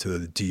Sabbath into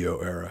the Dio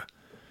era.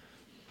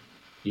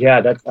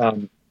 Yeah, that's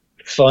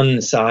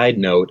fun side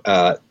note.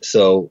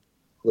 So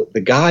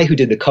the guy who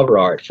did the cover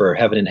art for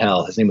Heaven and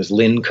Hell, his name was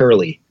Lynn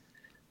Curley,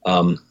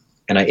 and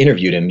I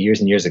interviewed him years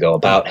and years ago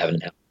about Heaven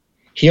and Hell.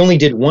 He only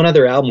did one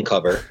other album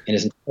cover in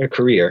his entire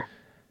career,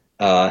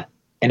 and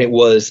it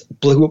was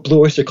Blue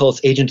Oyster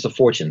Cult's Agents of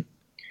Fortune.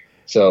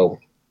 So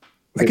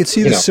I could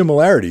see the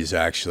similarities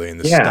actually in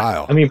the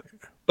style. I mean,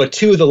 but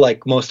two of the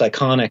like most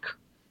iconic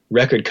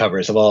record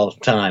covers of all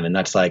time, and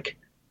that's like,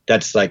 I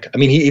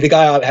mean, the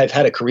guy has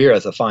had a career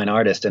as a fine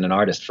artist and an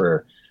artist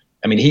for,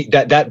 I mean,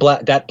 that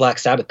Black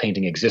Sabbath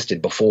painting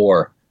existed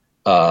before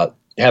Heaven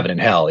and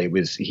Hell. It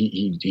was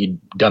he'd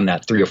done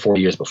that 3 or 4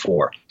 years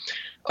before.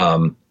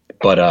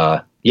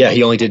 But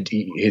he only did,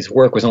 his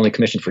work was only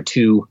commissioned for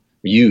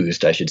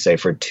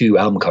for 2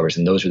 album covers,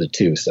 and those were the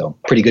 2. So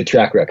pretty good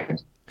track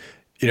record.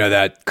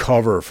 That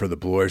cover for the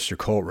Blue Oyster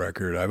Cult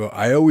record,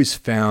 I always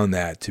found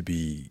that to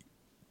be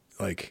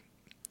like,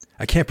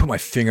 I can't put my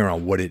finger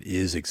on what it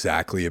is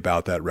exactly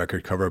about that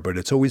record cover, but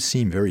it's always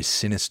seemed very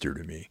sinister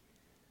to me.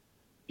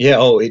 Yeah.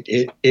 Oh, it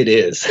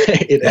is.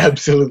 It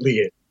absolutely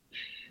is.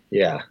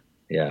 Yeah.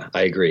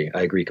 I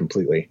agree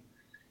completely.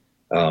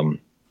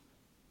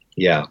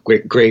 Yeah,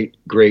 great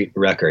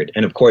record.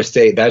 And of course,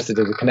 there's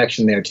a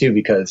connection there too,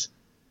 because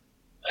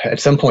at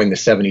some point in the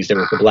 70s, there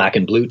was the Black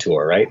and Blue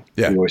tour, right?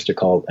 Yeah. The Oyster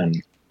Cult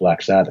and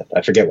Black Sabbath. I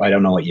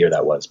don't know what year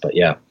that was, but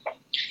yeah.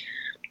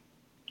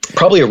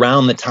 Probably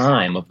around the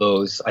time of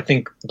those. I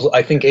think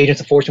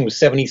Agents of Fortune was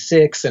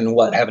 76, and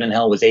Heaven and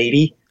Hell was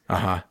 80.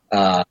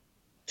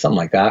 Something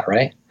like that,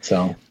 right?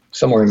 So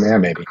somewhere in there,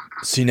 maybe.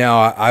 See, now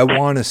I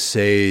want to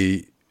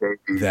say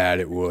that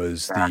it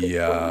was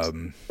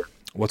the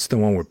what's the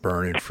one with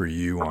Burning for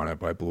You on it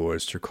by Blue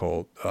Oyster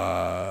Cult?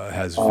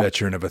 Has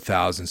Veteran of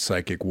 1,000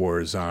 Psychic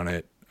Wars on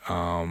it.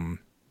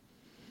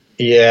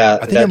 Yeah,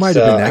 I think it might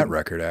have been that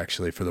record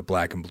actually for the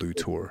Black and Blue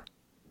tour.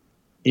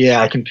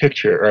 Yeah, I can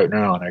picture it right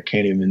now, and I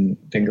can't even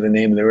think of the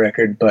name of the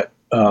record. But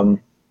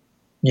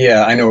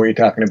yeah, I know what you're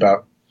talking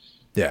about.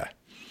 Yeah.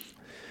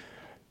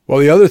 Well,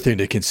 the other thing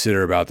to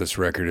consider about this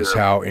record is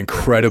how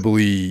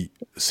incredibly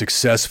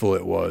successful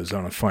it was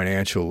on a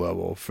financial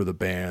level for the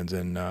band,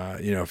 and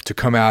to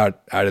come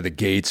out of the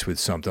gates with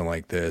something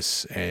like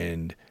this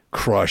and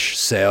crush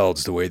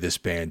sales the way this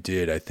band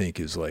did, I think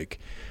is like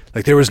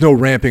there was no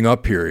ramping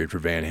up period for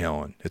Van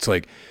Halen. It's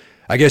like,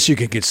 I guess you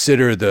can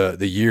consider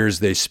the years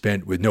they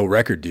spent with no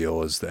record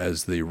deal as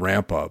the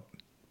ramp up,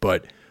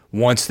 but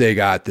once they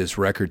got this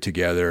record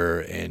together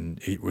and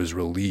it was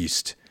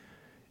released,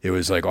 it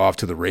was like off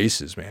to the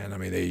races, man. I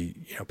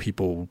mean,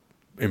 people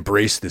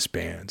embraced this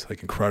band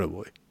like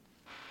incredibly.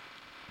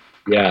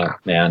 Yeah,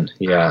 man.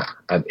 Yeah,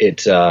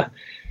 it's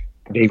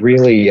they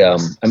really. I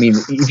mean,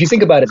 if you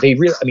think about it,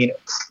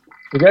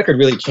 the record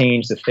really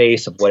changed the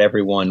face of what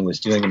everyone was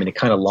doing. I mean, it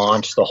kind of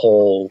launched the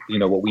whole,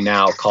 what we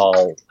now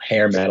call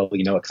hair metal.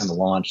 It kind of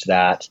launched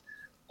that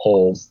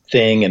whole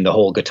thing and the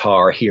whole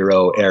Guitar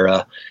Hero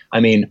era.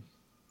 I mean,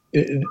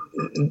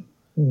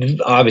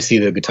 obviously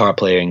the guitar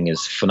playing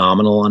is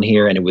phenomenal on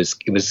here, and it was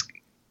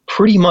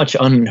pretty much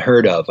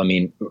unheard of. I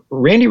mean,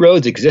 Randy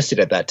Rhoads existed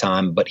at that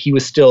time, but he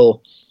was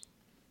still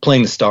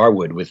playing the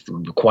Starwood with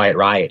Quiet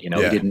Riot. Yeah.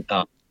 He didn't.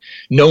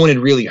 No one had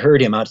really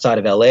heard him outside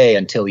of L.A.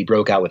 until he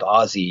broke out with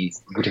Ozzy,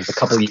 which was a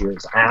couple of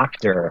years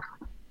after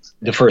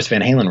the first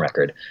Van Halen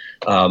record.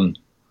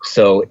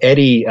 So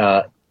Eddie,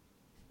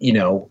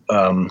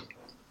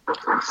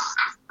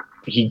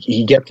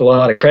 he gets a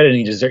lot of credit, and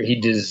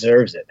he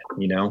deserves it. I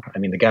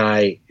mean, the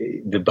guy,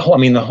 the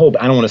whole.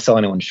 I don't want to sell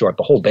anyone short.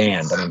 The whole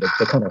band. I mean,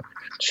 they kind of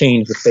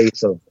changed the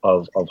face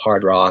of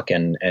hard rock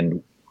and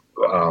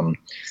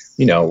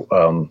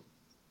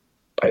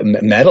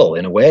metal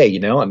in a way.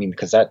 I mean,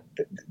 because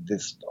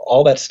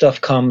all that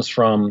stuff comes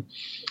from,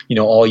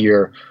 all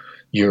your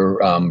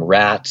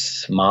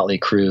Rats, Motley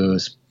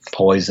Crue's,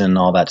 Poison,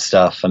 all that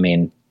stuff. I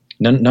mean,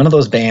 none of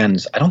those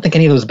bands. I don't think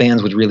any of those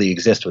bands would really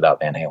exist without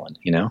Van Halen.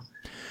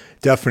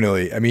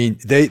 Definitely. I mean,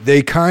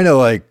 they kind of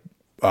like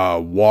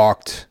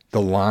walked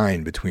the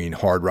line between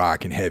hard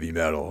rock and heavy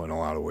metal in a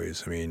lot of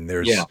ways. I mean,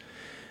 there's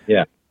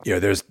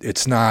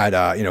it's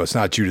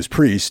not Judas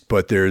Priest,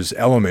 but there's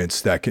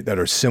elements that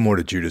are similar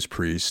to Judas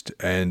Priest,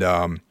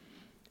 and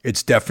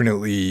it's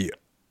definitely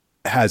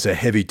has a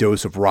heavy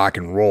dose of rock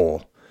and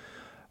roll,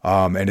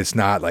 and it's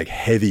not like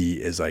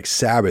heavy as like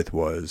Sabbath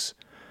was.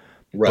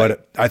 Right.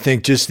 But I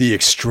think just the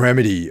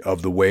extremity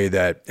of the way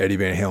that Eddie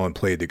Van Halen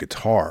played the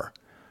guitar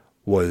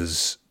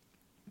was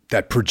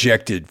that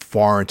projected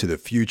far into the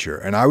future.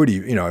 And I would,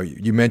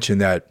 you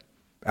mentioned that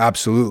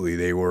absolutely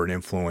they were an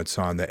influence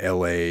on the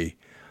LA,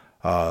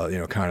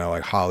 kind of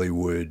like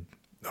Hollywood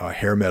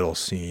hair metal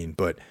scene.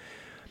 But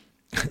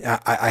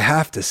I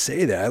have to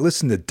say that I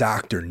listen to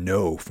Dr.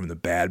 No from the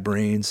Bad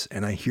Brains,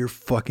 and I hear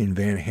fucking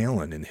Van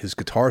Halen in his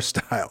guitar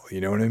style. You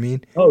know what I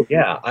mean? Oh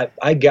yeah,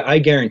 I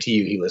guarantee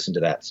you he listened to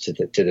that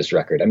to this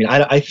record. I mean,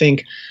 I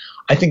think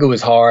it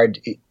was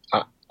hard.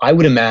 I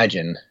would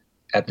imagine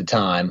at the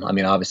time. I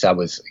mean, obviously I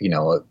was a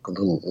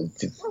little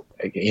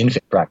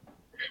infant, but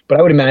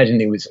I would imagine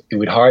it would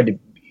be hard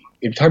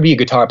to be a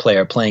guitar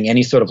player playing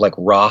any sort of like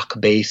rock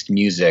based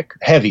music,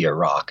 heavier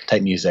rock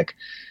type music.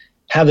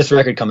 Have this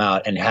record come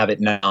out and have it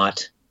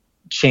not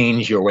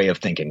change your way of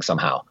thinking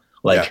somehow.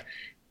 Like,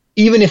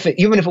 even if it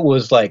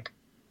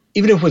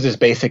was as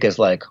basic as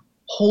like,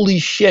 holy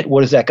shit,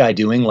 what is that guy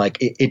doing? Like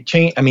it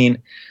changed. I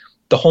mean,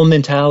 the whole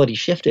mentality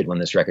shifted when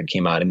this record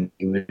came out, and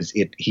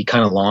he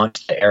kind of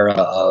launched the era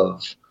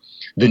of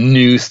the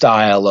new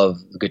style of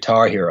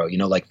Guitar Hero.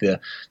 Like the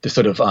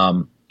sort of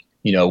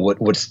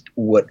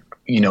what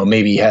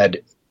maybe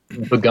had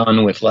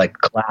begun with like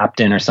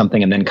Clapton or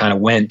something, and then kind of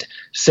went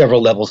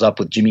several levels up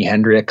with Jimi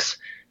Hendrix,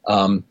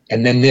 and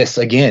then this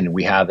again,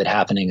 we have it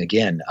happening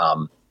again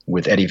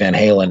with Eddie Van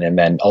Halen, and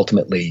then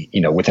ultimately,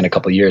 within a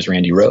couple of years,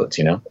 Randy Rhoads.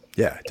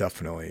 Yeah,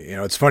 definitely.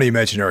 It's funny you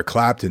mentioned Eric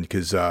Clapton,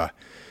 because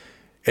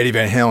Eddie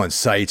Van Halen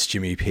cites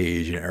Jimmy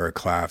Page and Eric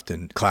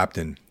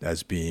Clapton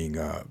as being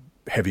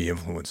heavy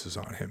influences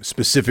on him,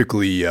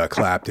 specifically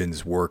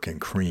Clapton's work in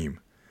Cream.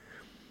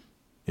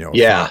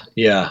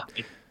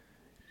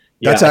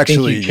 That's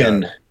actually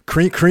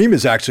Cream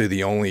is actually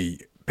the only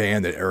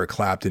band that Eric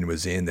Clapton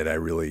was in that I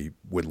really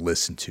would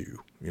listen to.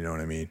 You know what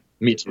I mean?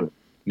 Me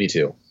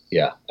too.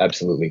 Yeah,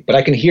 absolutely. But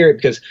I can hear it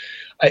because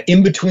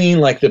in between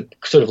like the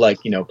sort of like,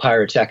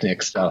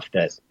 pyrotechnic stuff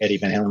that Eddie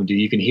Van Halen would do,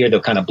 you can hear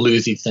the kind of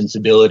bluesy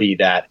sensibility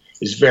that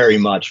is very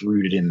much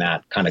rooted in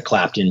that kind of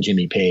Clapton,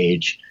 Jimmy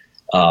Page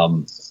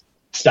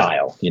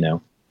style,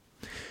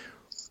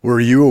 Were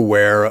you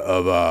aware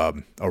of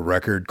a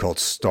record called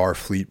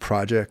Starfleet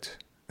Project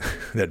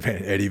that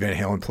Eddie Van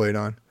Halen played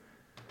on?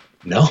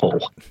 No.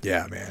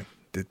 Yeah, man.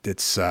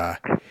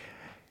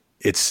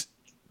 It's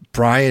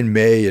Brian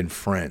May and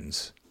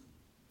Friends.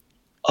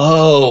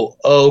 Oh,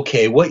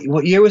 okay.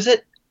 What year was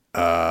it?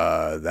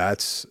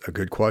 That's a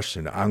good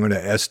question. I'm going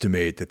to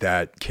estimate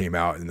that came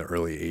out in the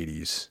early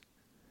 80s.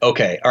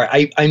 Okay. All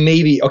right. I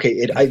maybe,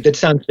 okay. That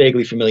sounds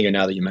vaguely familiar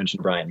now that you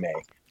mentioned Brian May.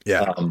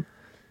 Yeah.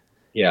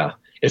 Yeah.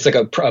 It's like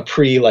a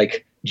pre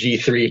like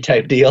G3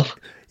 type deal.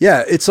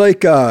 Yeah, it's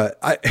like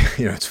I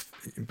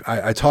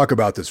talk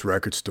about this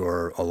record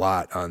store a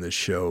lot on this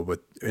show,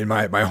 but in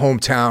my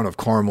hometown of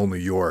Carmel, New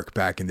York,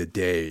 back in the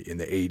day in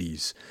the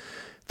 80s,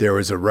 there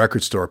was a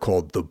record store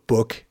called the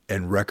Book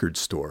and Record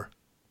Store.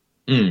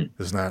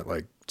 It's not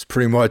like, it's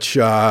pretty much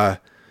you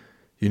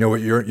know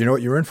what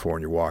you're in for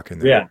when you walk in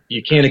there. Yeah,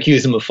 you can't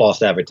accuse them of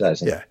false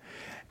advertising. Yeah,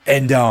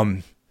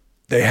 and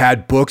they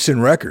had books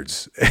and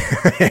records,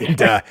 and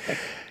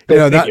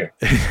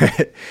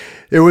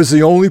it was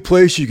the only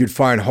place you could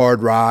find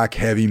hard rock,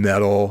 heavy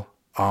metal.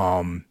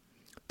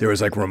 There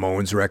was like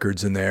Ramones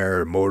records in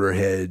there,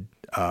 Motorhead.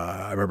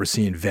 I remember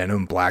seeing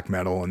Venom, black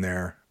metal in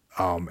there.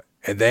 And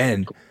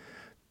then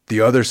the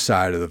other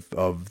side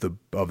of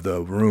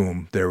the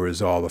room, there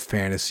was all the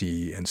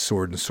fantasy and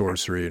sword and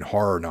sorcery and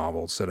horror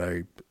novels that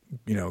I,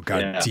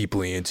 got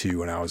deeply into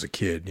when I was a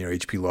kid.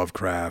 H.P.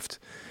 Lovecraft,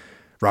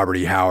 Robert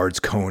E. Howard's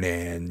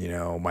Conan,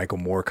 Michael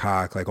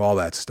Moorcock, like all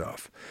that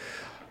stuff.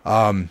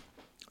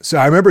 So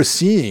I remember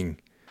seeing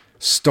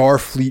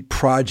Starfleet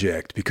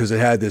Project because it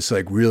had this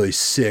like really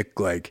sick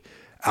like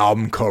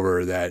album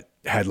cover that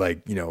had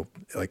like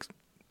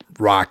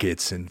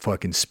rockets and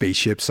fucking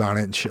spaceships on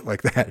it and shit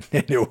like that.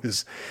 And it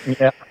was,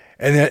 and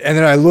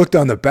then I looked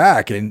on the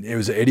back and it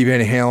was Eddie Van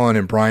Halen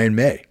and Brian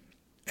May,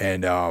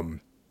 and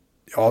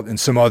and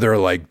some other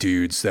like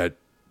dudes that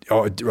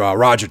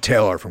Roger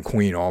Taylor from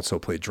Queen also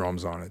played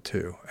drums on it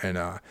too, and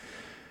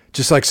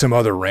just like some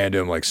other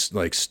random like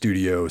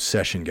studio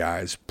session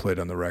guys played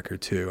on the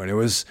record too, and it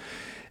was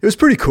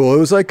pretty cool. It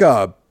was like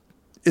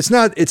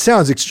it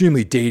sounds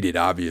extremely dated,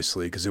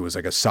 obviously, because it was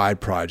like a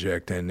side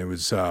project, and it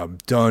was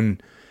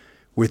done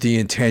with the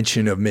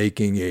intention of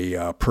making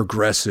a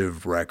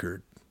progressive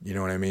record. You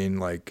know what I mean?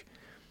 Like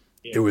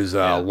it was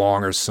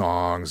longer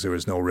songs. There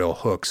was no real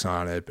hooks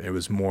on it. It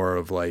was more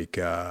of like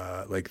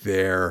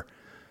their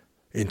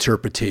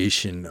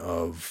interpretation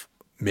of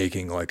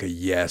making like a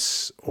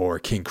Yes or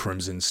King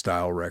Crimson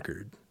style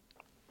record.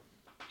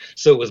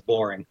 So it was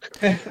boring.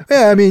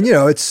 Yeah, I mean,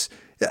 it's.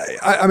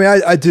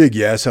 I dig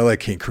Yes. I like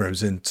King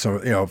Crimson.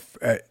 So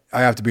I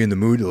have to be in the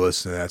mood to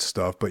listen to that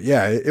stuff. But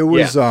yeah, it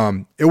was.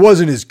 It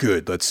wasn't as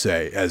good, let's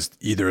say, as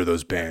either of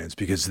those bands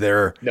because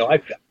their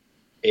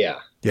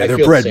their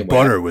bread and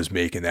butter was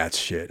making that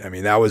shit. I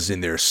mean, that was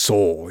in their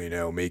soul,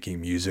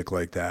 making music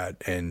like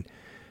that. And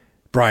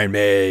Brian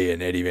May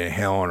and Eddie Van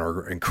Halen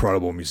are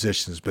incredible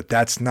musicians, but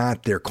that's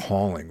not their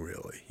calling,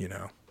 really.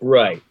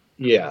 Right.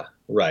 Yeah.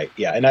 Right.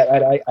 Yeah. And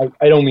I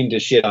don't mean to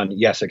shit on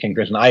Yes or King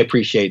Crimson. I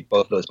appreciate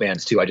both those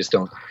bands too. I just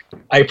don't.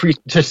 I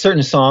appreciate there's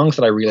certain songs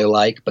that I really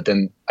like, but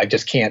then I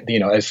just can't.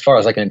 As far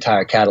as like an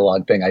entire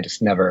catalog thing, I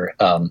just never.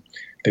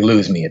 They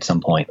lose me at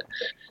some point.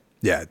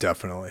 Yeah,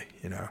 definitely.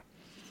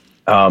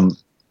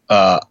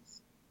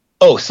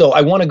 So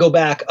I want to go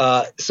back.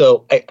 I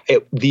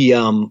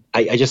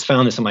just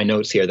found this in my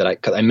notes here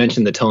that I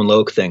mentioned the Tone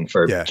Loc thing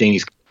for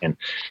Janie's Clan.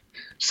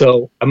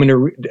 So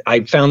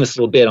I found this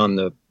little bit on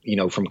the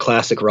from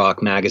Classic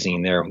Rock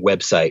Magazine, their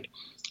website.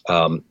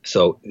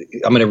 So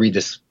I'm going to read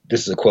this.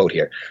 This is a quote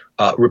here.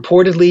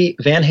 Reportedly,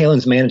 Van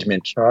Halen's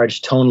management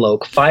charged Tone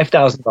Loc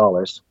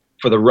 $5,000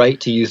 for the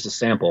right to use the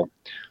sample,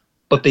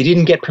 but they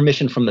didn't get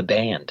permission from the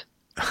band.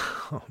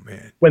 Oh,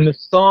 man. When the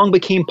song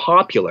became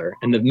popular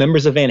and the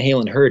members of Van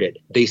Halen heard it,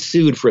 they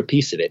sued for a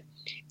piece of it.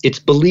 It's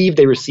believed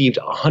they received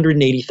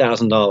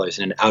 $180,000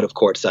 in an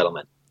out-of-court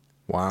settlement.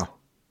 Wow.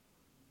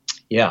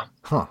 Yeah.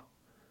 Huh.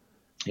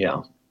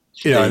 Yeah.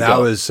 And that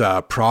was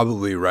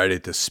probably right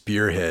at the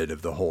spearhead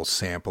of the whole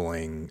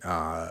sampling,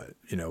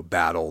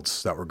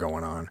 battles that were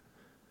going on.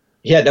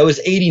 Yeah, that was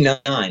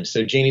 1989.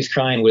 So Janie's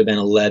Crying would have been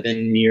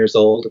 11 years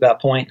old at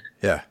that point.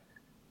 Yeah.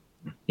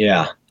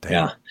 Yeah. Damn.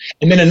 Yeah.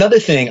 And then another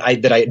thing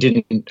that I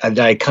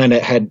kind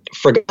of had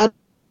forgot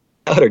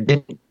or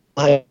didn't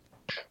like,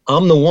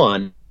 I'm the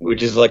One,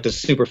 which is like the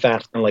super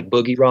fast kind of like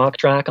boogie rock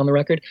track on the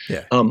record.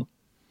 Yeah.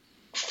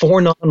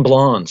 4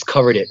 Non-Blondes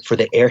covered it for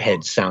the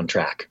Airheads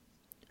soundtrack.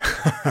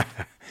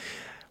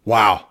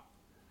 Wow.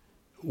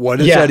 What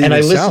does that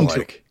even sound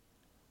like?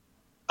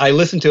 I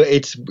listened to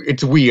it.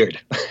 It's weird.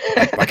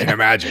 I can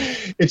imagine.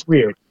 It's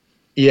weird.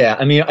 Yeah.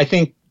 I mean, I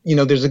think,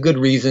 there's a good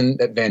reason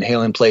that Van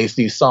Halen plays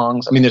these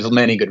songs. I mean, there's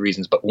many good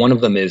reasons, but one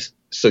of them is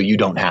so you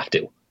don't have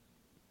to.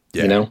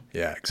 Yeah.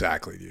 Yeah,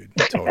 exactly, dude.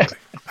 Totally.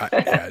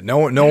 No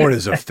one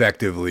has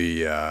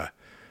effectively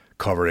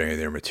covered any of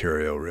their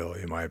material,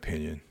 really, in my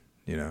opinion,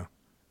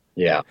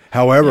 Yeah.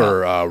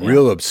 However,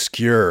 real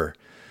obscure.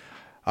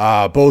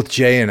 Both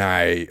Jay and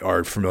I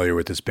are familiar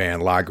with this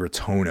band, La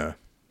Gratona,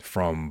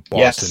 from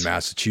Boston,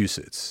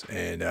 Massachusetts.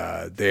 And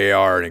they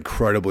are an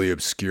incredibly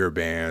obscure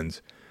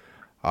band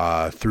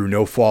through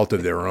no fault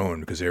of their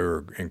own because they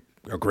were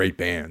a great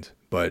band.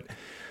 But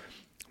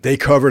they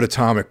covered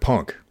Atomic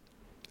Punk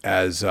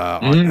and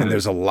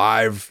there's a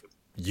live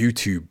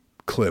YouTube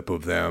clip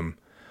of them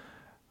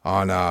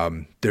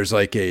on there's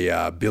like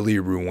a Billy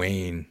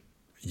Ruane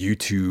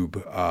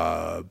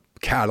YouTube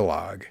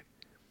catalog.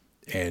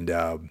 And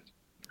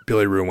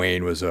Billy Ray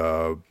Wayne was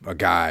a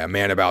guy, a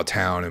man about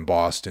town in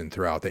Boston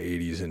throughout the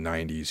 80s and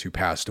 90s who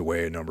passed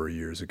away a number of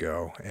years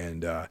ago.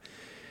 And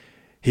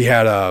he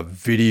had a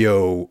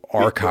video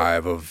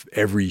archive of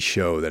every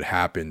show that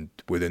happened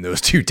within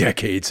those 2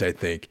 decades, I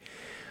think.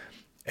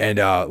 And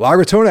La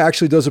Gratona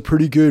actually does a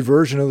pretty good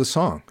version of the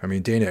song. I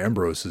mean, Dana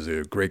Ambrose is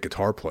a great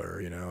guitar player.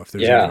 You know, if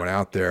there's anyone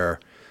out there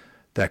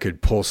that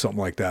could pull something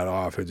like that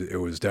off, it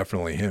was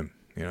definitely him,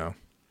 you know.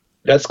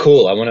 That's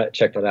cool. I want to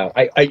check that out.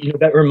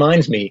 That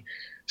reminds me.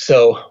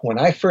 So when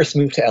I first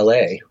moved to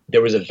LA,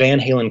 there was a Van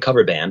Halen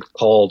cover band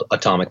called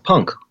Atomic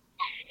Punk.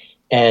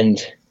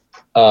 And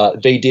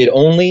they did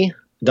only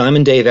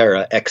Diamond Dave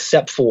era,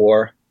 except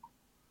for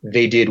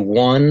they did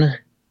one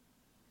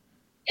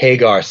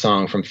Hagar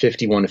song from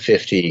 51 to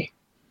 50.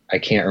 I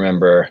can't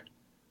remember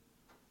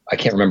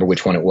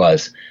which one it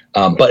was.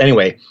 But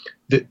anyway,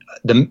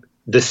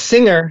 the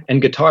singer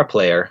and guitar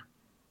player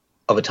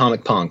of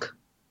Atomic Punk,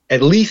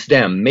 at least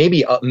them,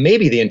 maybe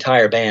the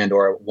entire band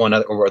or one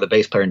other, or the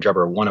bass player and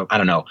drummer, I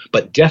don't know,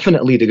 but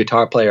definitely the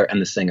guitar player and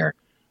the singer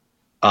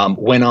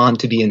went on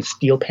to be in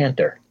Steel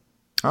Panther.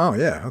 Oh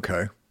yeah,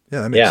 okay,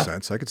 yeah, that makes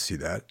sense. I could see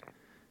that.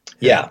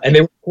 Yeah, and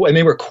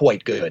they were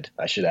quite good,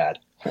 I should add.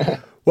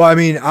 Well, I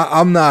mean,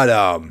 I'm not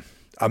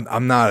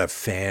a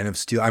fan of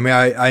Steel. I mean,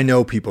 I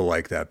know people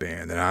like that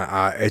band,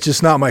 and it's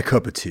just not my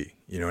cup of tea.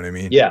 You know what I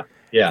mean? Yeah.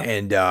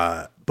 And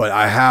but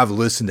I have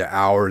listened to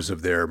hours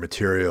of their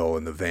material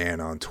in the van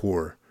on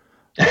tour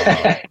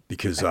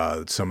because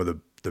some of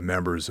the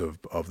members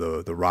of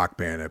the rock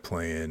band I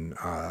play in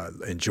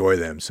enjoy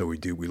them, so we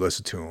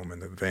listen to them in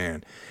the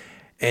van,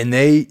 and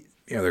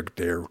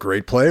they're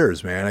great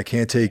players, man. I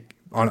can't take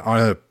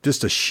on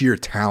just a sheer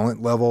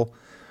talent level.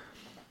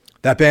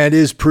 That band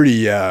is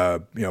pretty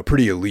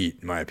elite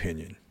in my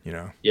opinion, you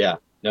know? Yeah,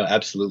 no,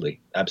 absolutely.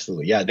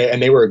 Yeah.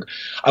 They were,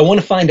 I want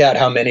to find out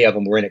how many of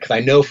them were in it. Cause I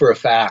know for a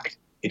fact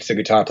it's the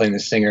guitar playing, the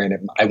singer.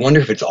 And I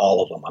wonder if it's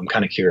all of them. I'm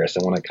kind of curious.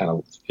 I want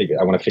to figure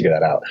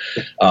that out.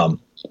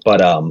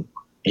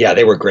 Yeah,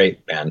 they were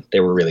great, man. They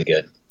were really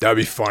good. That'd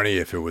be funny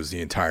if it was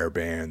the entire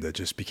band that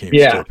just became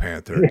Steel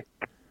Panther.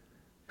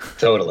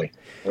 Totally.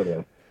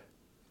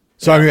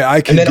 So, I mean, I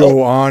could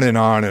go on and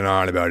on and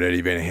on about Eddie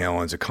Van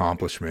Halen's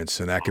accomplishments,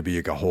 and that could be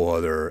like a whole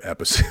other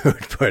episode,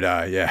 but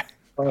yeah.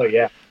 Oh,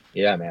 yeah.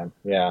 Yeah, man.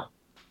 Yeah.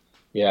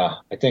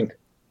 I think,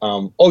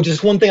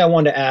 just one thing I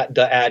wanted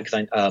to add,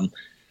 because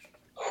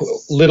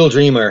Little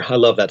Dreamer, I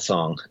love that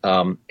song.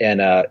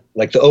 And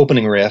like the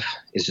opening riff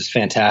is just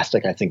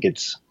fantastic. I think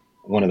it's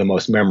one of the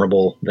most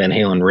memorable Van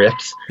Halen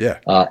riffs. Yeah.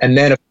 And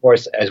then, of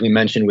course, as we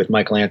mentioned with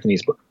Michael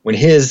Anthony's,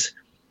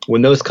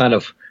 when those kind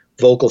of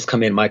vocals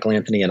come in, Michael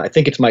Anthony, and I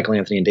think it's Michael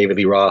Anthony and David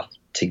Lee Roth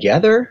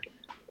together.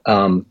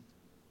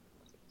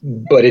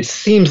 But it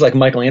seems like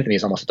Michael Anthony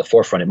is almost at the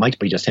forefront. It might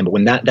be just him, but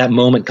when that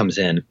moment comes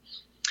in,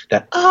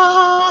 dude.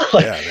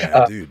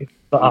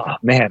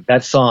 Man,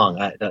 that song,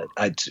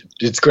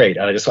 it's great.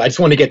 I just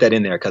want to get that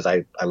in there because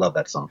I love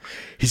that song.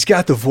 He's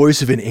got the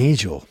voice of an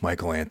angel,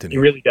 Michael Anthony. He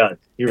really does.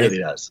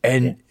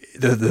 And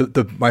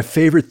my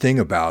favorite thing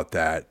about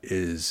that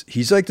is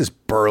he's like this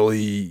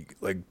burly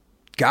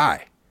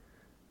guy,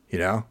 you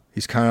know.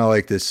 He's kind of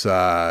like this,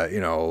 Mike,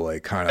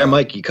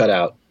 you cut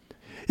out.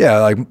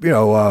 Yeah,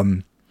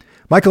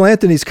 Michael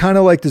Anthony's kind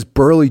of like this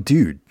burly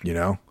dude, you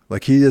know?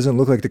 Like he doesn't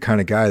look like the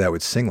kind of guy that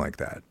would sing like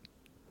that.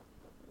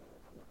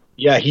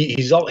 Yeah,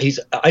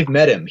 I've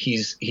met him. He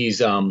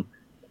is a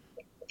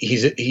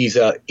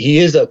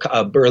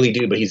burly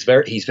dude, but he's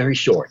very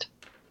short.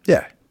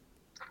 Yeah.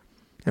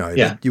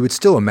 You would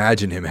still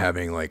imagine him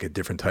having like a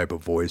different type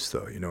of voice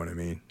though, you know what I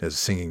mean? As a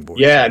singing voice.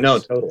 Yeah, no,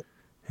 totally.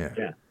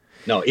 Yeah.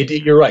 No,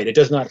 you're right. It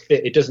does not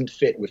fit. It doesn't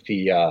fit with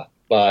the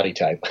body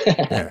type.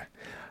 Yeah.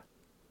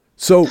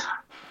 So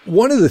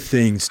one of the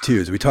things too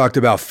is we talked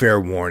about Fair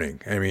Warning.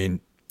 I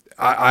mean,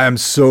 I am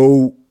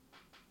so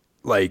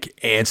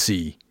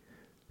antsy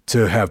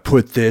to have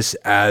put this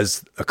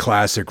as a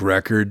classic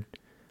record,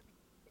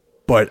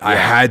 but I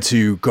had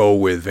to go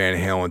with Van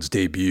Halen's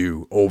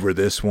debut over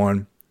this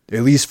one,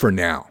 at least for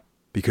now,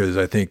 because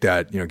I think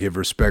that, give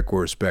respect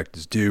where respect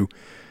is due.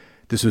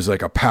 This was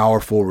like a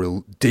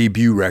powerful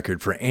debut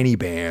record for any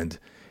band.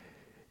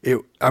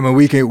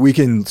 We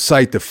can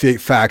cite the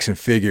facts and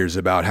figures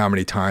about how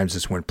many times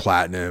this went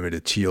platinum. It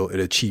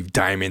achieved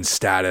diamond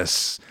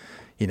status.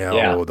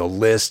 The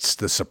lists,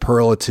 the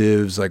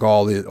superlatives, like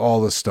all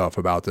the stuff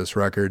about this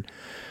record.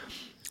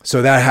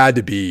 So that had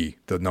to be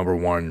the number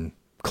one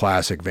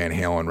classic Van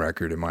Halen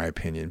record, in my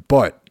opinion.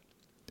 But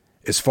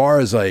as far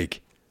as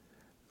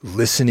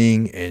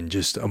listening and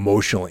just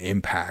emotional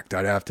impact,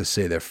 I'd have to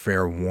say that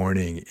Fair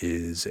Warning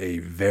is a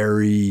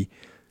very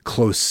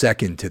close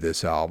second to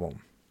this album.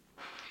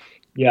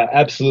 Yeah,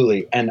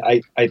 absolutely. And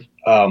I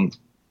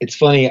it's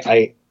funny.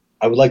 I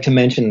would like to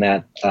mention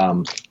that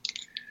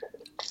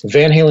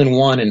Van Halen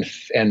 1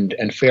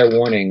 and Fair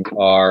Warning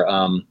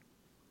are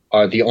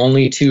the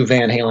only two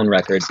Van Halen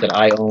records that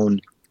I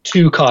own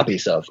 2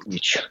 copies of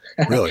each.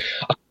 Really?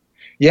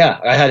 Yeah,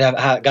 I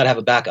got to have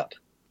a backup.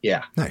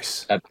 Yeah.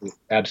 Nice.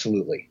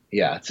 Absolutely.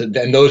 Yeah. So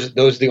then those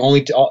the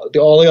only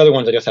all the other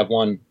ones I just have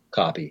one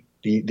copy.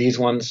 These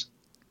ones,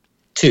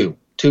 two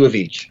of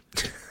each.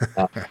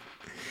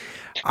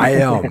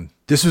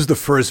 This was the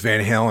first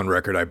Van Halen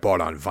record I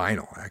bought on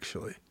vinyl,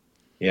 actually.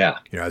 Yeah.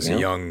 As a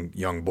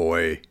young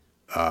boy,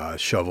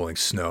 shoveling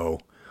snow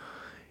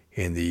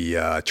in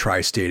the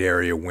tri-state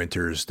area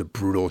winters, the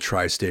brutal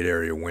tri-state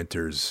area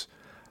winters.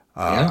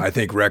 I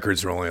think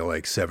records were only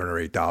like $7 or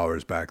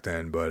 $8 back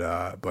then, but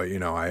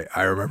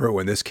I remember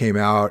when this came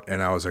out,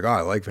 and I was like, oh,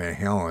 I like Van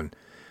Halen,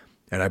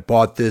 and I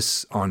bought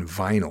this on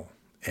vinyl,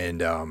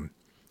 and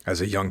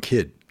as a young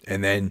kid,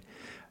 and then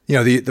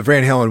the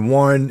Van Halen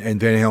 1 and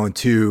Van Halen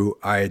 2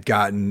 I had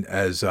gotten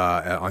as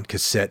on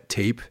cassette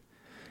tape,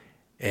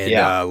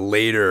 and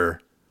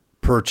later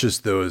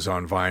purchased those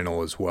on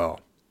vinyl as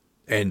well,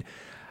 and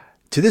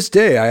to this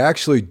day, I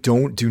actually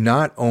do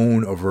not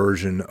own a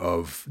version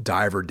of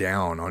Diver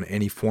Down on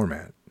any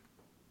format.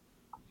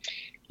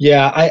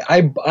 Yeah,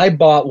 I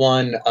bought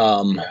one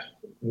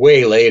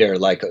way later,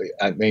 like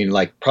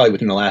probably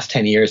within the last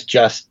 10 years,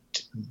 just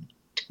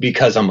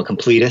because I'm a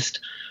completist.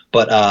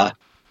 But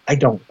I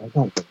don't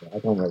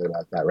really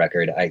like that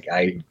record.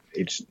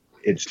 It's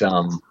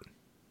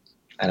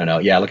I don't know.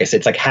 Yeah, like I said,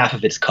 it's like half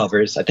of it's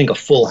covers. I think a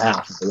full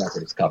half of the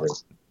record is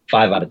covers.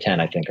 5 out of 10,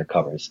 I think, are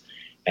covers.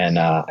 And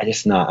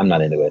I'm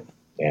not into it.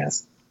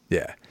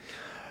 Yeah.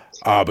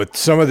 But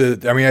some of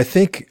I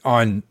think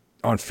on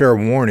Fair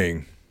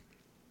Warning,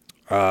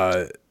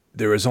 there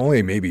was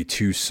only maybe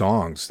 2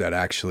 songs that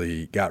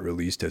actually got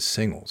released as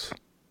singles.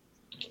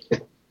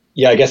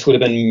 Yeah, I guess would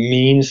have been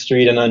Mean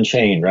Street and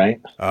Unchained, right?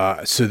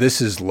 So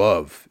This Is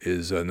Love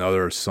is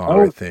another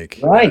song, I think.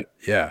 Right.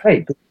 Yeah.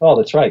 Right. Oh,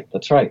 that's right.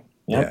 Yep.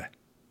 Yeah.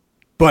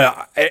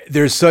 But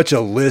there's such a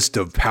list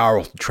of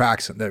powerful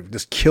tracks,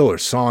 just killer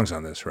songs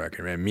on this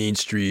record, man. Mean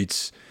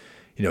Streets,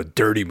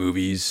 Dirty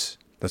Movies.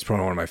 That's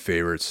probably one of my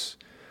favorites.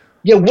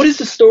 Yeah, what is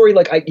the story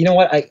like?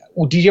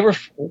 What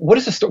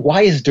is the story?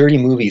 Why is Dirty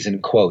Movies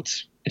in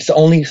quotes? It's the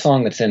only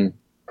song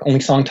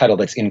title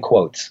that's in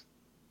quotes.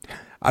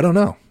 I don't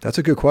know. That's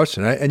a good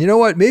question. And you know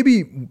what?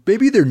 Maybe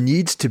there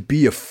needs to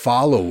be a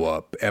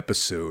follow-up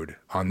episode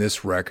on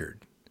this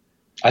record.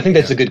 I think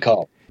that's a good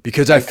call.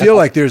 Because I feel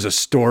like there's a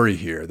story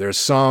here. There's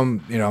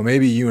some,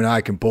 maybe you and I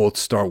can both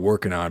start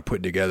working on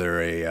putting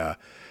together a,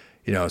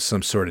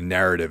 some sort of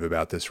narrative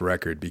about this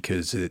record,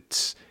 because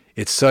it's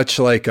such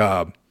like,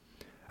 for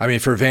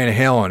Van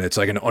Halen, it's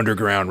like an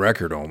underground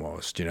record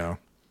almost,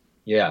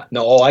 Yeah.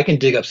 No. I can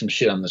dig up some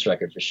shit on this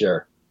record for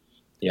sure.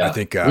 Yeah. I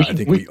think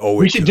we owe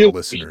it to the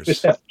listeners. We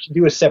should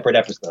do a separate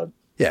episode.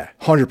 Yeah,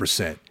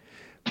 100%.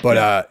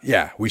 But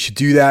we should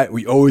do that.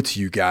 We owe it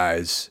to you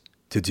guys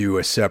to do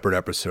a separate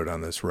episode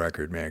on this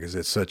record, man, because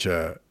it's such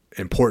a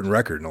important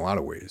record in a lot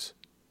of ways.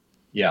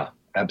 Yeah,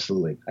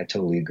 absolutely. I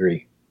totally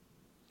agree.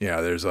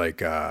 Yeah, there's like,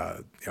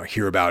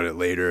 Hear About It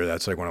Later.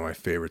 That's like one of my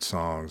favorite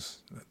songs,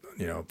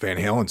 Van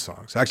Halen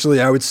songs.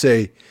 Actually, I would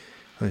say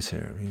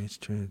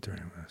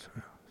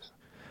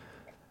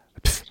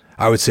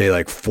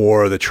like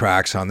 4 of the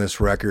tracks on this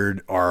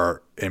record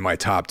are in my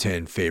top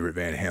 10 favorite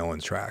Van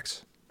Halen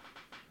tracks.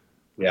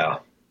 Yeah,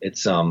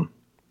 it's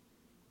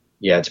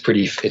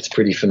pretty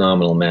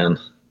phenomenal, man.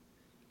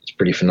 It's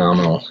pretty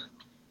phenomenal.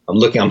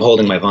 I'm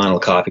holding my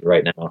vinyl copy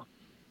right now.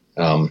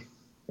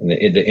 In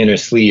the inner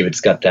sleeve,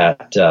 it's got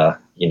that,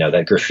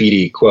 that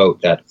graffiti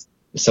quote that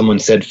someone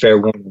said, "Fair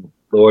warning,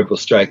 Lord will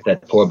strike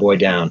that poor boy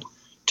down.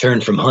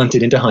 Turned from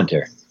hunted into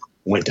hunter,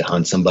 went to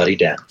hunt somebody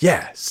down."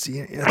 Yeah,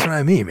 see, that's what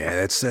I mean, man.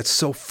 That's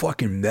so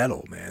fucking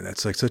metal, man.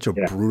 That's like such a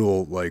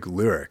brutal like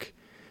lyric,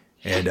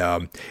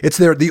 and it's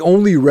the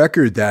only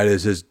record that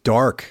is as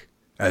dark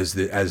as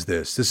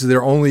this. This is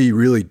their only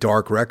really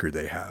dark record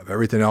they have.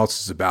 Everything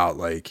else is about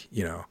like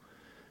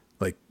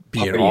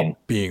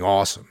being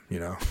awesome,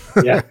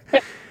 Yeah.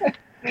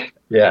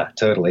 Yeah,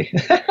 totally.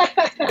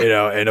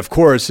 And of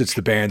course it's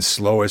the band's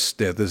slowest.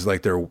 This is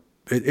like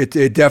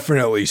it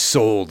definitely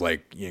sold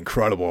like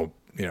incredible,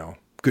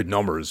 good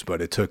numbers,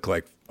 but it took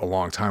like a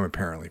long time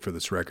apparently for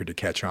this record to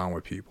catch on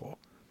with people.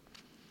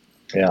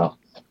 Yeah.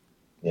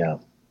 Yeah.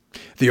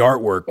 The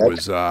artwork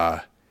was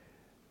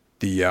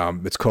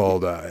it's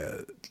called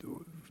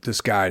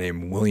this guy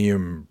named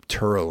William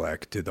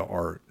Turelek did the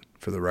art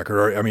for the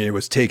record. It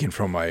was taken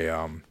from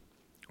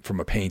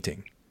a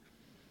painting,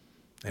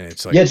 and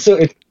it's like So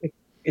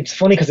it's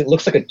funny because it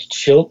looks like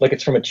like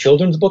it's from a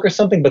children's book or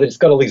something, but it's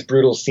got all these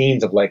brutal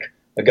scenes of like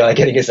a guy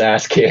getting his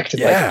ass kicked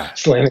and like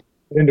slamming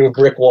into a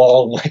brick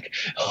wall, and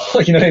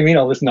like you know what I mean,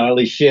 all this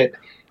gnarly shit,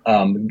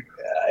 and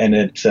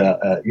it's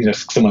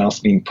someone else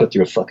being put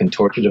through a fucking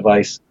torture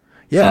device.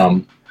 Yeah.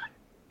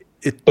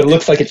 But it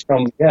looks like it's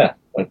from a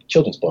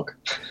children's book.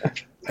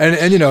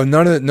 And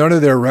none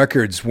of their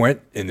records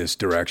went in this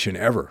direction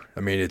ever.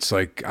 It's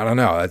like, I don't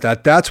know,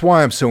 that's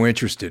why I'm so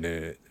interested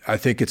in it. I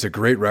think it's a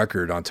great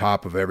record on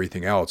top of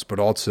everything else, but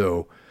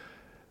also,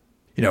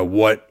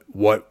 why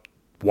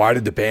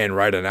did the band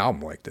write an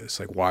album like this?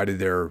 Like, why did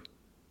their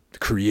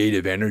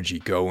creative energy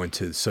go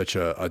into such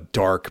a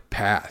dark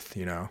path?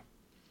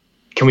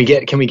 Can we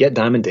get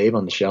Diamond Dave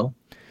on the show?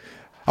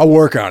 I'll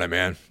work on it,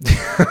 man.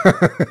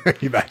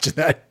 You imagine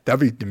that?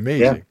 That'd be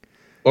amazing. Yeah.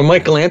 Or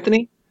Michael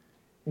Anthony?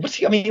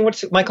 what's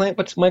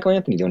Michael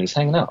Anthony doing? He's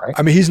hanging out, right?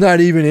 I mean, he's not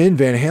even in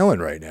Van Halen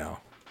right now.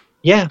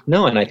 Yeah,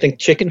 no, and I think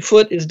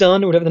Chickenfoot is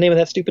done, or whatever the name of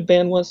that stupid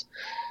band was.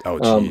 Oh,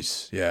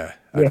 jeez, yeah.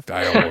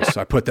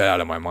 I put that out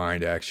of my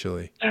mind,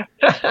 actually.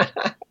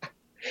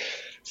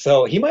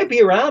 So he might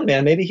be around,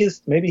 man. Maybe he'll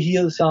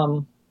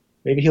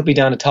be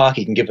down to talk.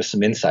 He can give us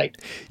some insight.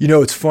 You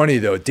know, it's funny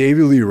though.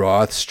 David Lee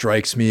Roth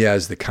strikes me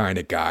as the kind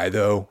of guy,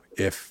 though.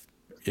 If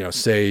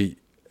say,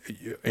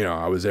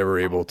 I was ever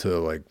able to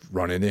like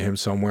run into him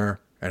somewhere,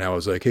 and I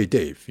was like, "Hey,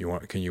 Dave,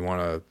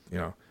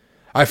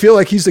 I feel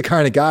like he's the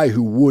kind of guy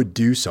who would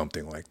do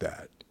something like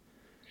that.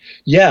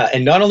 Yeah,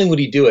 and not only would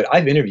he do it,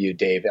 I've interviewed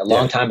Dave a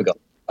long time ago,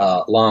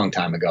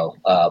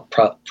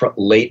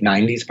 late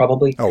 90s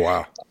probably. Oh,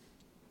 wow.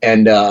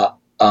 And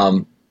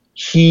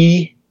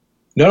he,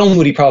 not only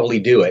would he probably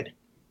do it,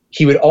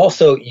 he would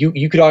also,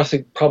 you could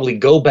also probably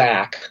go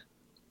back,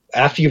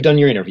 after you've done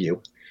your interview,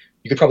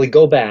 you could probably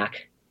go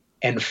back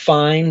and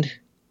find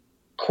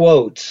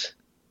quotes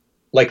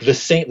like the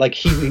same, like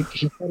he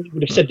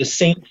would have said the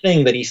same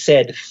thing that he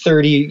said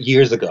 30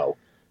 years ago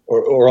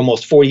or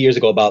almost 40 years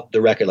ago about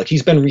the record. Like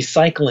he's been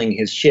recycling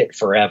his shit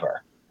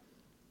forever.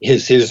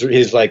 His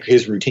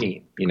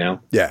routine,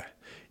 Yeah.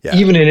 Yeah.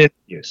 Even in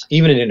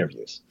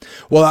interviews.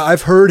 Well,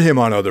 I've heard him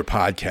on other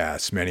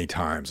podcasts many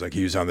times. Like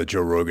he was on the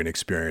Joe Rogan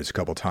Experience a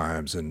couple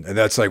times, and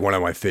that's like one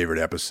of my favorite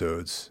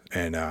episodes.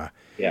 And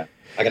yeah,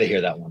 I got to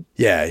hear that one.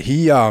 Yeah,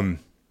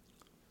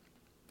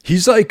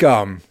 he's like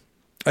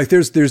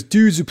there's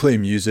dudes who play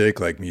music,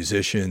 like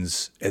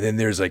musicians, and then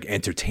there's like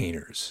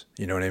entertainers.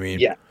 You know what I mean?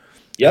 Yeah.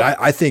 Yeah.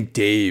 I think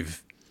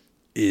Dave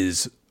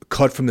is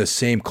cut from the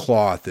same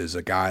cloth as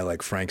a guy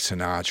like Frank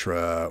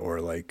Sinatra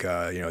or like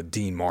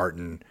Dean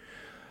Martin,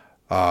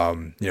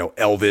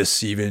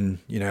 Elvis, even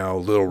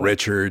Little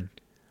Richard,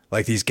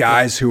 like these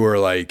guys who are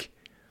like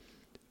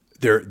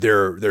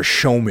they're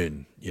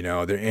showmen,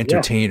 they're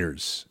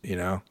entertainers,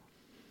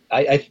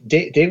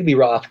 David Lee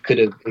Roth could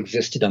have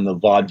existed on the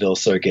vaudeville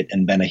circuit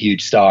and been a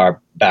huge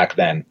star back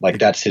then. Like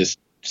that's his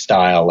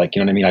style. Like,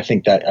 you know what I mean? I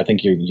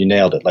think you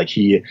nailed it. Like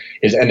he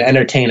is an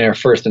entertainer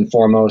first and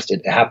foremost.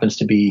 It happens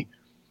to be,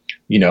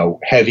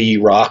 heavy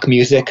rock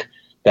music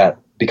that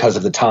because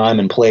of the time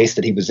and place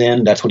that he was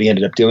in, that's what he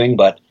ended up doing.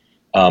 But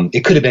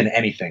it could have been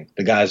anything.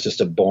 The guy's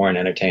just a born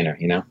entertainer,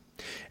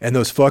 And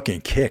those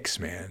fucking kicks,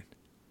 man.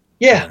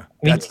 Yeah.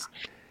 That's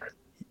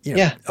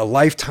a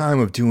lifetime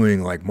of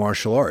doing like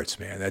martial arts,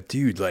 man. That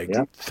dude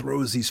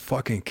throws these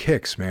fucking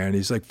kicks, man.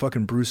 He's like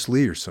fucking Bruce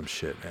Lee or some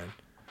shit, man.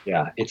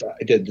 Yeah, it's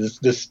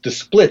the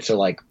splits are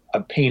like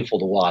painful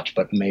to watch,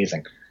 but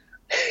amazing.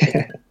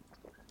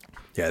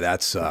 Yeah,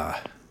 that's I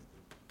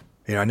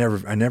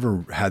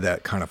never had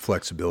that kind of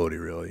flexibility,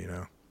 really.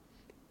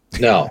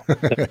 No,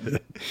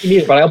 but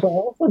I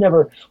also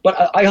never.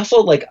 But I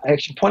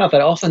should point out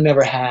that I also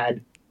never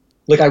had.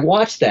 Like I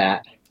watched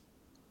that.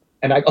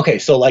 And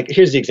so like,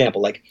 here's the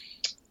example. Like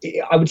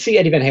I would see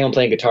Eddie Van Halen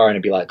playing guitar and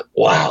I'd be like,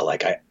 wow,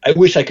 like I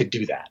wish I could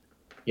do that.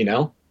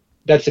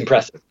 That's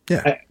impressive.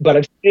 Yeah. But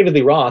I'd see David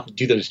Lee Roth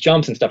do those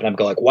jumps and stuff. And I'd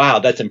go like, wow,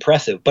 that's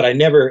impressive. But it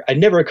never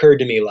occurred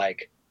to me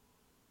like,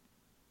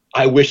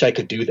 I wish I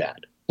could do that.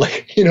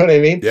 Like, you know what I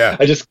mean? Yeah.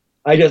 You just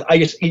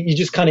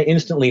kind of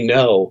instantly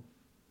know.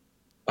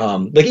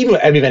 Like even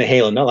with Eddie Van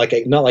Halen, not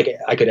like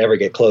I could ever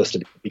get close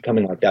to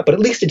becoming like that, but at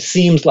least it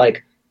seems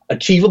like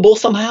achievable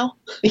somehow,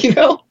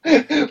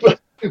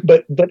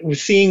 but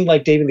seeing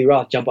like David Lee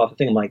Roth jump off the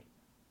thing, I'm like,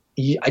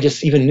 I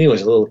just even knew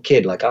as a little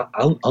kid, like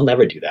I'll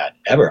never do that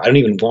ever. I won't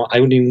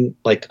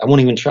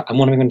even try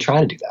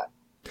to do that.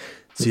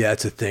 See,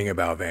 that's the thing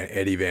about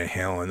Eddie Van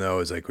Halen though,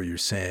 is like what you're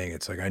saying.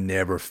 It's like, I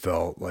never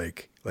felt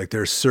like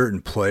there's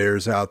certain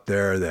players out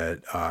there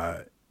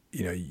that,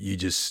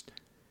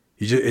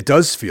 it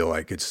does feel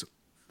like it's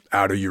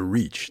out of your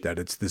reach, that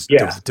it's this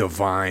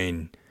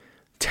divine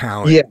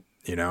talent. Yeah.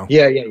 Yeah.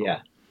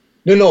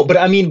 No, but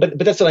I mean, but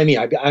that's what I mean.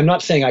 I'm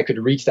not saying I could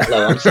reach that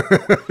level.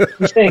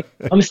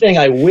 I'm saying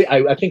I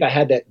think I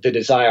had the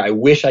desire. I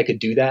wish I could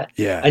do that.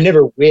 Yeah. I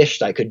never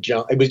wished I could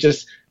jump. It was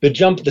just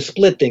the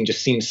split thing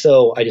just seemed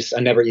so. It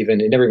never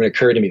even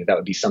occurred to me that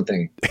would be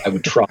something I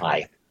would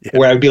try. Yeah.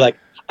 Where I would be like,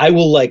 I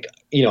will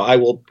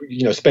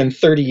spend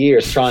 30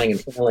 years trying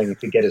and failing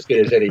to get as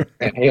good as Eddie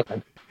Van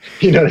Halen.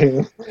 You know what I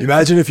mean?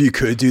 Imagine if you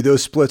could do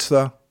those splits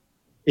though.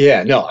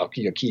 Yeah, no, are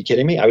you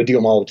kidding me? I would do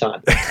them all the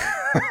time.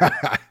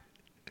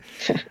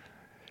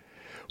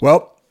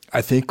 Well,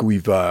 I think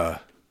we've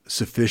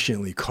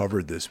sufficiently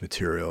covered this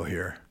material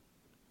here.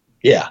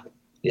 Yeah.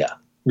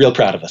 Real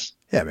proud of us.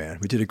 Yeah, man,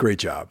 we did a great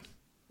job.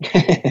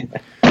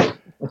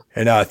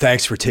 And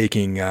thanks for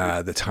taking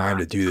the time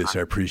to do this.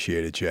 I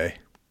appreciate it, Jay.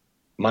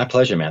 My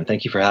pleasure, man.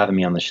 Thank you for having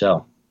me on the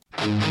show.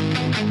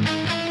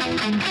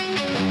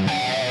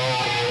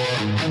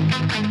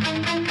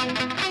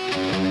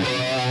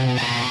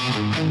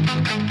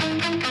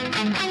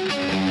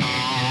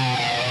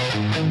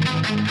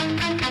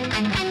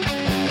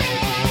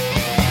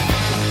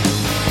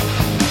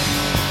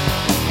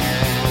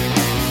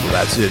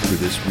 That's it for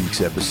this week's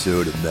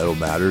episode of Metal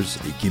Matters,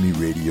 a Gimme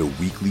Radio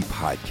weekly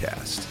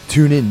podcast.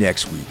 Tune in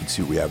next week and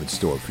see what we have in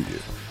store for you.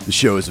 The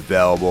show is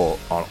available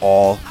on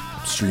all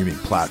streaming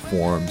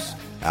platforms,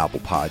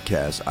 Apple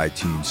Podcasts,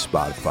 iTunes,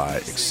 Spotify,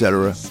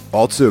 etc.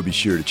 Also, be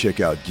sure to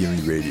check out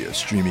Gimme Radio,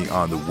 streaming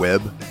on the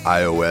web,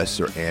 iOS,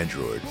 or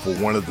Android, for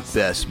one of the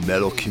best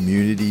metal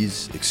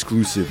communities,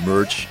 exclusive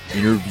merch,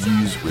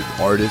 interviews with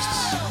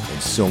artists, and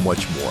so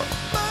much more.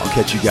 I'll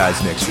catch you guys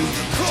next week.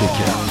 Take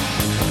care.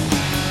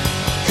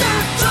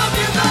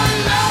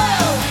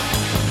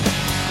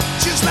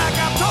 Just like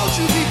I told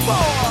you before,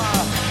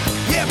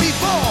 yeah,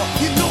 before,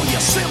 you know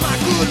you're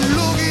semi-good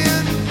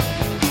looking,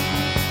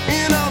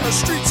 and on the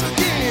streets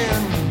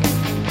again.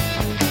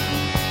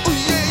 Oh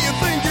yeah, you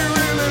think you're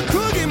really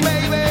cooking,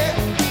 baby,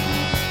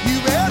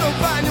 you better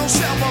find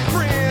yourself a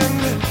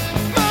friend,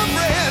 my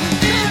friend.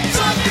 You're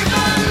talking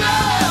about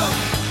love,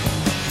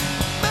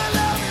 my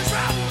love is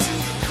rotten to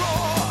the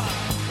core,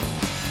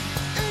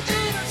 and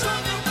you're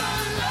talking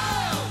about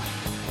love,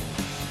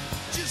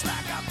 just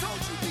like I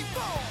told you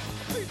before.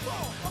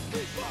 Before.